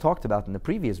we just talked about in the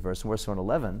previous verse, in verse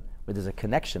 111, where there's a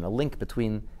connection, a link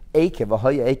between Ekev,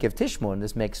 Ahoya Ekev Tishmon,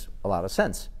 this makes a lot of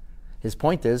sense. His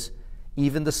point is,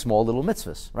 even the small little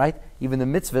mitzvahs, right? Even the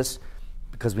mitzvahs,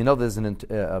 because we know there's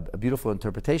a beautiful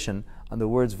interpretation on the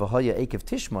words V'hoya Ekev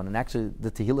Tishmon, and actually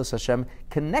the Tehillim Hashem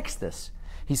connects this.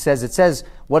 It says,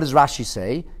 what does Rashi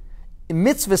say?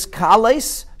 Mitzvahs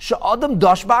kales sha'adam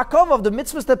dash ba'akov, of the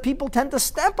mitzvahs that people tend to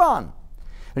step on.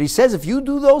 And he says, if you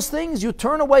do those things, you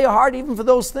turn away your heart even for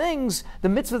those things, the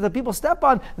mitzvah that people step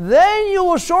on, then you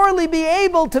will surely be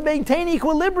able to maintain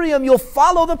equilibrium. You'll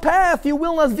follow the path. You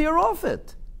will not veer off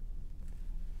it.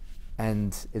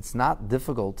 And it's not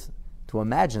difficult to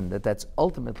imagine that that's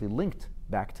ultimately linked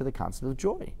back to the concept of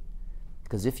joy.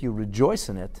 Because if you rejoice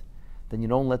in it, then you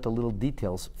don't let the little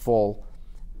details fall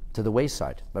to the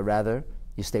wayside, but rather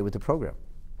you stay with the program.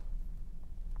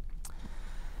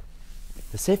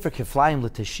 The Sefer Keflayim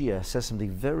L'Teshiyah says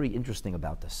something very interesting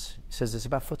about this. He says it's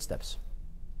about footsteps,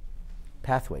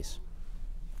 pathways,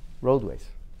 roadways.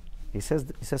 He says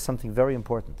something very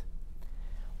important.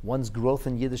 One's growth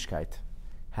in Yiddishkeit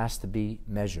has to be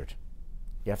measured.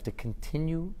 You have to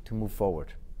continue to move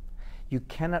forward. You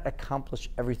cannot accomplish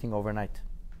everything overnight.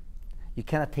 You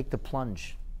cannot take the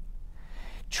plunge.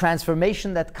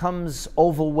 Transformation that comes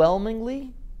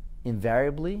overwhelmingly,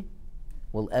 invariably,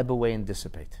 will ebb away and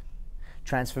dissipate.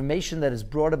 Transformation that is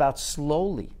brought about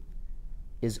slowly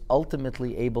is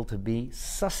ultimately able to be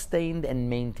sustained and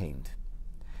maintained.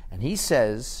 And he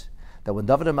says that when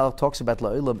David HaMelech talks about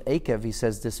La'olam Ekev, he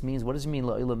says this means, what does it mean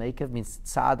La'olam Ekev? It means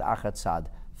tzad achat tzad,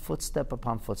 footstep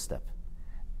upon footstep,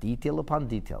 detail upon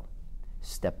detail,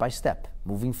 step by step,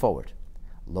 moving forward.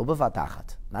 Lo b'vat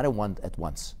achat, not at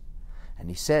once. And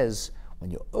he says, when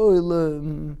you're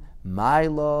Olam,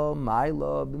 Maila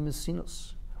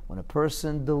b'mesinos, when a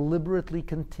person deliberately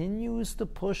continues to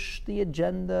push the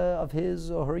agenda of his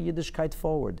or her Yiddishkeit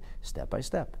forward, step by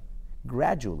step,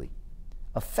 gradually,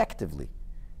 effectively,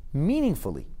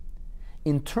 meaningfully,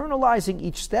 internalizing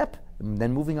each step, and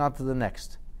then moving on to the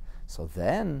next. So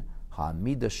then,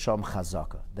 ha'amida sham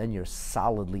chazaka, then you're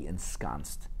solidly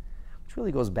ensconced. Which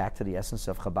really goes back to the essence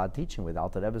of Chabad teaching, where the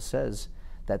Alter Rebbe says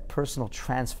that personal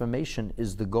transformation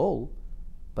is the goal,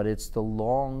 but it's the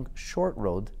long, short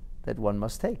road that one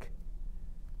must take.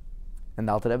 And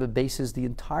the Alter Rebbe bases the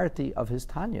entirety of his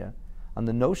Tanya on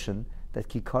the notion that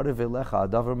Kikarev Elecha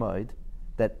Adavar Ma'id,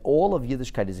 that all of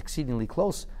Yiddishkeit is exceedingly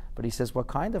close, But he says, what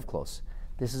kind of close?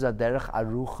 This is a derech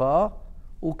arucha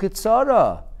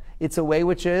ukitzara. It's a way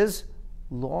which is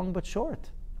long but short.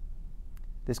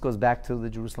 This goes back to the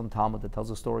Jerusalem Talmud that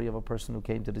tells a story of a person who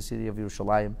came to the city of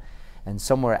Yerushalayim, and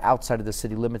somewhere outside of the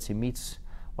city limits he meets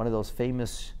one of those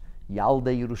famous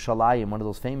Yaldei Yerushalayim, one of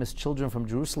those famous children from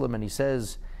Jerusalem, and he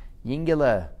says,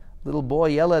 Yingele, little boy,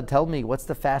 Yella, tell me, what's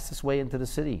the fastest way into the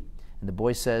city? And the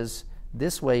boy says,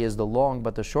 this way is the long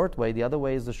but the short way, the other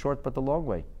way is the short but the long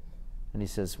way. And he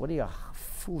says, what are you,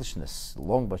 foolishness,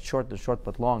 long but short, the short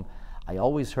but long. I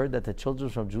always heard that the children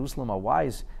from Jerusalem are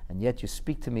wise, and yet you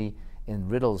speak to me in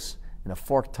riddles, in a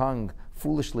forked tongue,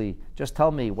 foolishly. Just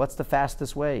tell me, what's the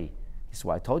fastest way? He said,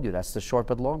 well, I told you, that's the short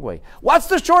but long way. What's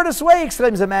the shortest way?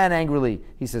 Exclaims the man angrily.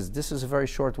 He says, this is a very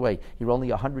short way. You're only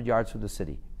 100 yards from the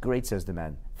city. Great, says the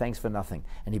man. Thanks for nothing.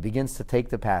 And he begins to take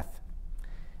the path.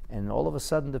 And all of a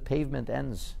sudden, the pavement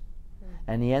ends.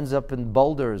 And he ends up in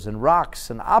boulders and rocks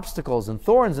and obstacles and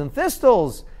thorns and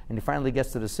thistles. And he finally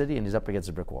gets to the city and he's up against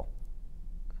a brick wall.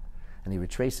 And he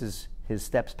retraces his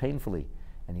steps painfully.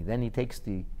 And then he takes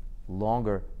the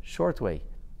longer, short way.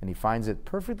 And he finds it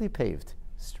perfectly paved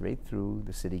straight through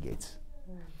the city gates.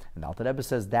 And Alter Rebbe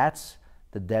says that's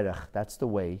the derech, that's the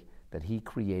way that he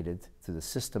created through the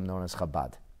system known as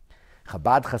Chabad.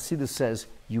 Chabad Hasidus says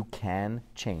you can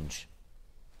change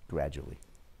gradually,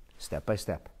 step by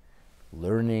step.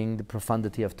 Learning the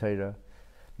profundity of Torah,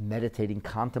 meditating,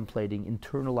 contemplating,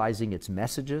 internalizing its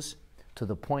messages to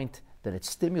the point that it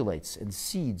stimulates and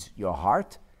seeds your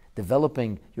heart,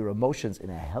 developing your emotions in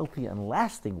a healthy and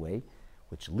lasting way,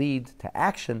 which lead to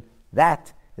action.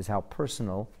 That is how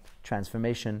personal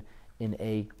transformation in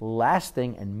a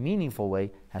lasting and meaningful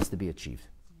way has to be achieved.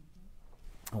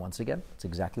 And once again, it's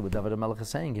exactly what David HaMelech is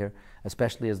saying here,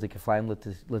 especially as the Keflayim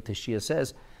L'Tishia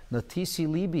says, Natisi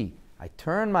Libi, I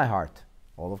turn my heart.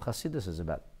 All of Chassidus is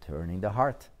about turning the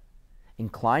heart,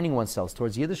 inclining oneself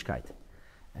towards Yiddishkeit.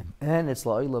 And then it's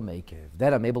La'olam Eikev.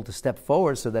 Then I'm able to step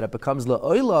forward so that it becomes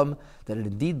La'olam, that it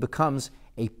indeed becomes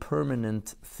a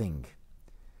permanent thing.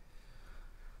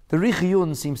 The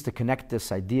Rich seems to connect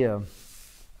this idea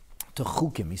to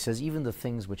chukim. He says, even the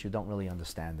things which you don't really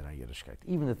understand in our Yiddishkeit,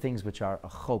 even the things which are a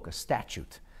chok, a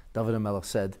statute, David HaMelech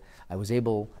said, I was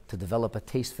able to develop a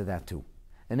taste for that too,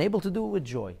 and able to do it with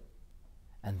joy.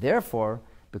 And therefore,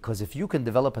 because if you can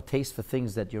develop a taste for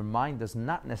things that your mind does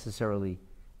not necessarily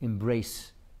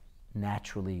embrace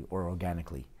naturally or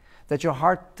organically, that your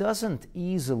heart doesn't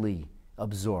easily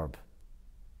absorb,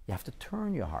 you have to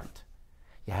turn your heart.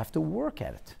 You have to work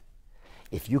at it.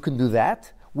 If you can do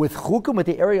that with chukim, with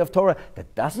the area of Torah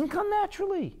that doesn't come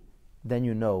naturally, then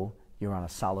you know you're on a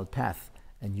solid path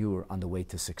and you're on the way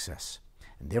to success.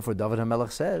 And therefore David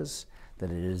HaMelech says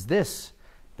that it is this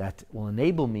that will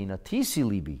enable me, natisi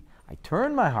libi, I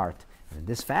turn my heart, and in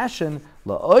this fashion,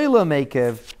 la'olam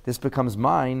eikev, this becomes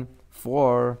mine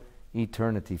for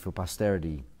eternity, for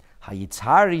posterity.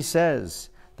 Hayitzhari says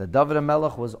that David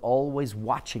HaMelech was always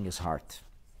watching his heart.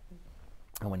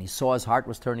 And when he saw his heart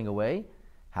was turning away,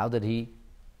 how did he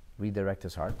redirect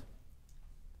his heart?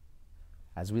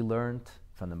 As we learned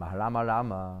from the Maharama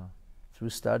Rama, through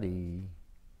study,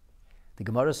 the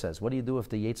Gemara says, what do you do if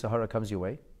the Yetzer Hara comes your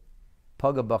way?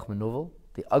 Pagabach menuvel,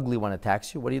 the ugly one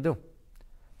attacks you, what do?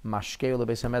 Mashkeu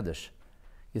lebeis hamedrash.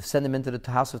 You send him into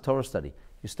the house of Torah study.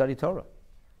 You study Torah.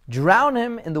 Drown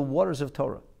him in the waters of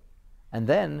Torah. And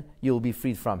then you'll be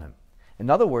freed from him. In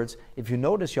other words, if you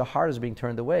notice your heart is being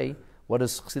turned away, what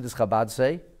does Chassidus Chabad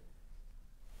say?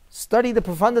 Study the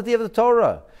profundity of the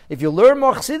Torah. If you learn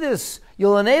more Chassidus,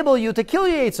 you'll enable you to kill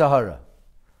your Yetzer Hara.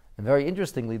 And very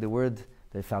interestingly,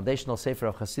 the foundational sefer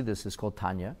of Chassidus is called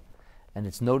Tanya. And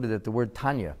it's noted that the word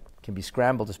Tanya can be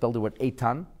scrambled to spell the word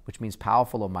Eitan, which means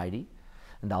powerful or mighty.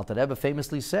 And the Alter Rebbe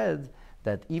famously said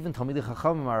that even Talmidei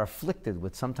Chachamim are afflicted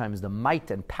with sometimes the might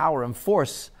and power and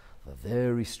force of a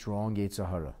very strong Yetzer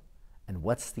Hara. And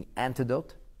what's the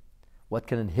antidote? What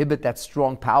can inhibit that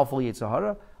strong, powerful Yetzer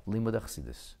Hara? Limud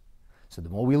Chassidus. So the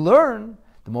more we learn,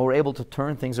 the more we're able to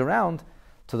turn things around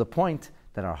to the point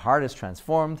that our heart is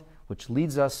transformed, which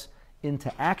leads us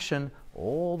into action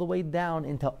all the way down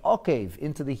into Okev,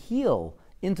 into the heel,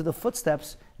 into the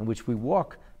footsteps in which we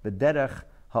walk, B'derech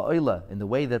Ha'oila, in the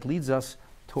way that leads us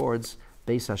towards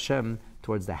Beis Hashem,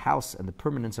 towards the house and the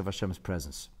permanence of Hashem's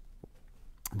presence.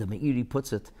 The Meiri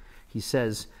puts it, he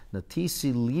says,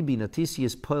 Natisi libi, natisi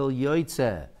is poil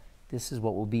yoitze. This is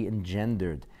what will be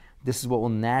engendered. This is what will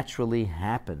naturally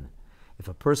happen if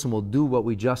a person will do what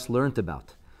we just learned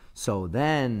about. So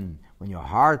then, when your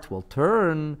heart will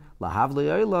turn, lahav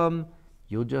le'olam,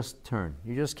 you'll just turn.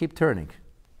 You just keep turning.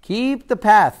 Keep the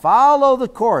path. Follow the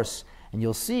course. And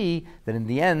you'll see that in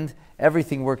the end,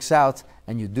 everything works out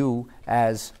and you do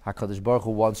as HaKadosh Baruch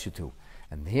Hu wants you to.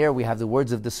 And here we have the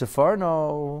words of the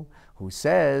Sefarno, who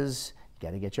says, you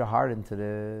got to get your heart into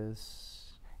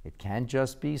this. It can't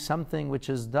just be something which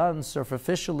is done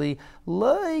superficially,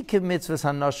 like mitzvahs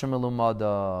hanashim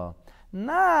elumada,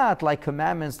 not like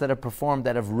commandments that are performed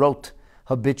out of rote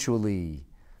habitually,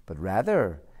 but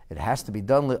rather it has to be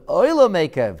done le'oila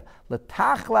mekev,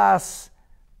 le'tachlis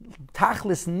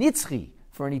nitzchi,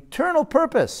 for an eternal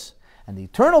purpose. And the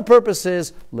eternal purpose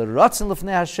is l'ratzin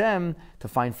l'fnei Hashem, to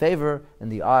find favor in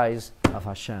the eyes of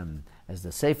Hashem. As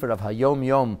the Sefer of Hayom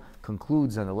Yom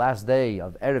concludes on the last day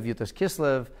of Erev Yutas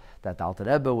Kislev, that the Alter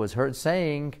Rebbe was heard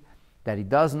saying that he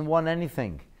doesn't want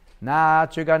anything,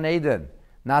 not your Gan Eden,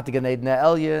 not the Gan Eden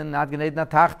Elyon, not Gan Eden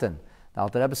Tachten. The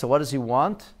Alter Rebbe said, what does he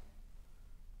want?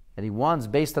 And he wants,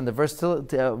 based on the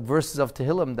verses of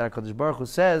Tehillim that HaKadosh Baruch Hu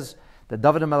says, that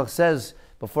David HaMelech says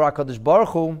before HaKadosh Baruch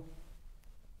Hu,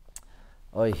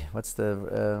 what's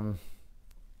the...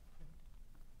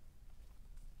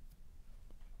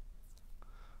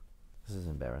 this is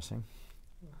embarrassing.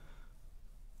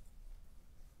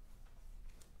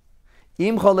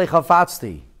 Imcha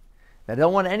lechafatzti, that I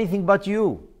don't want anything but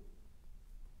you.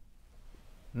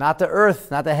 Not the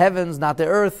earth, not the heavens, not the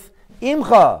earth.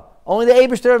 Imcha, only the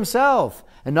Eibishter himself.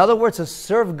 In other words, to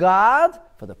serve God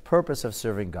for the purpose of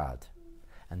serving God.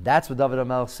 And that's what David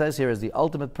HaMelech says here, is the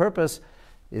ultimate purpose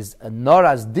is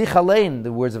noraz dichalein,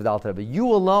 the words of the Alter Rebbe, you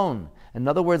alone. In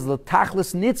other words,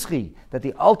 l'tachlis nitzchi, that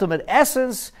the ultimate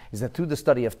essence is that through the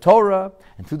study of Torah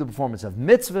and through the performance of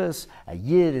mitzvahs, a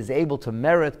yid is able to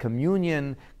merit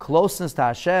communion, closeness to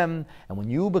Hashem, and when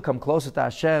you become closer to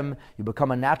Hashem, you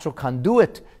become a natural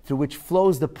conduit through which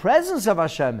flows the presence of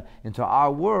Hashem into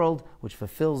our world, which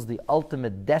fulfills the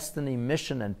ultimate destiny,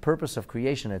 mission, and purpose of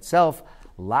creation itself,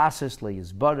 lasis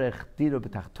le'yizbarech diro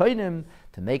b'tachtoinim,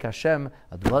 to make Hashem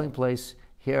a dwelling place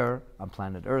here on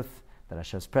planet Earth, that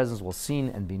Hashem's presence will seen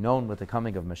and be known with the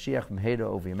coming of Mashiach Meheda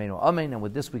over Yameinu Amen. And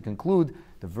with this we conclude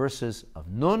the verses of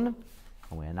NUN,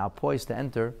 and we are now poised to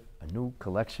enter a new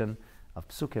collection of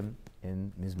psukim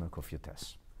in Mizmor Kuf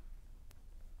Yutes.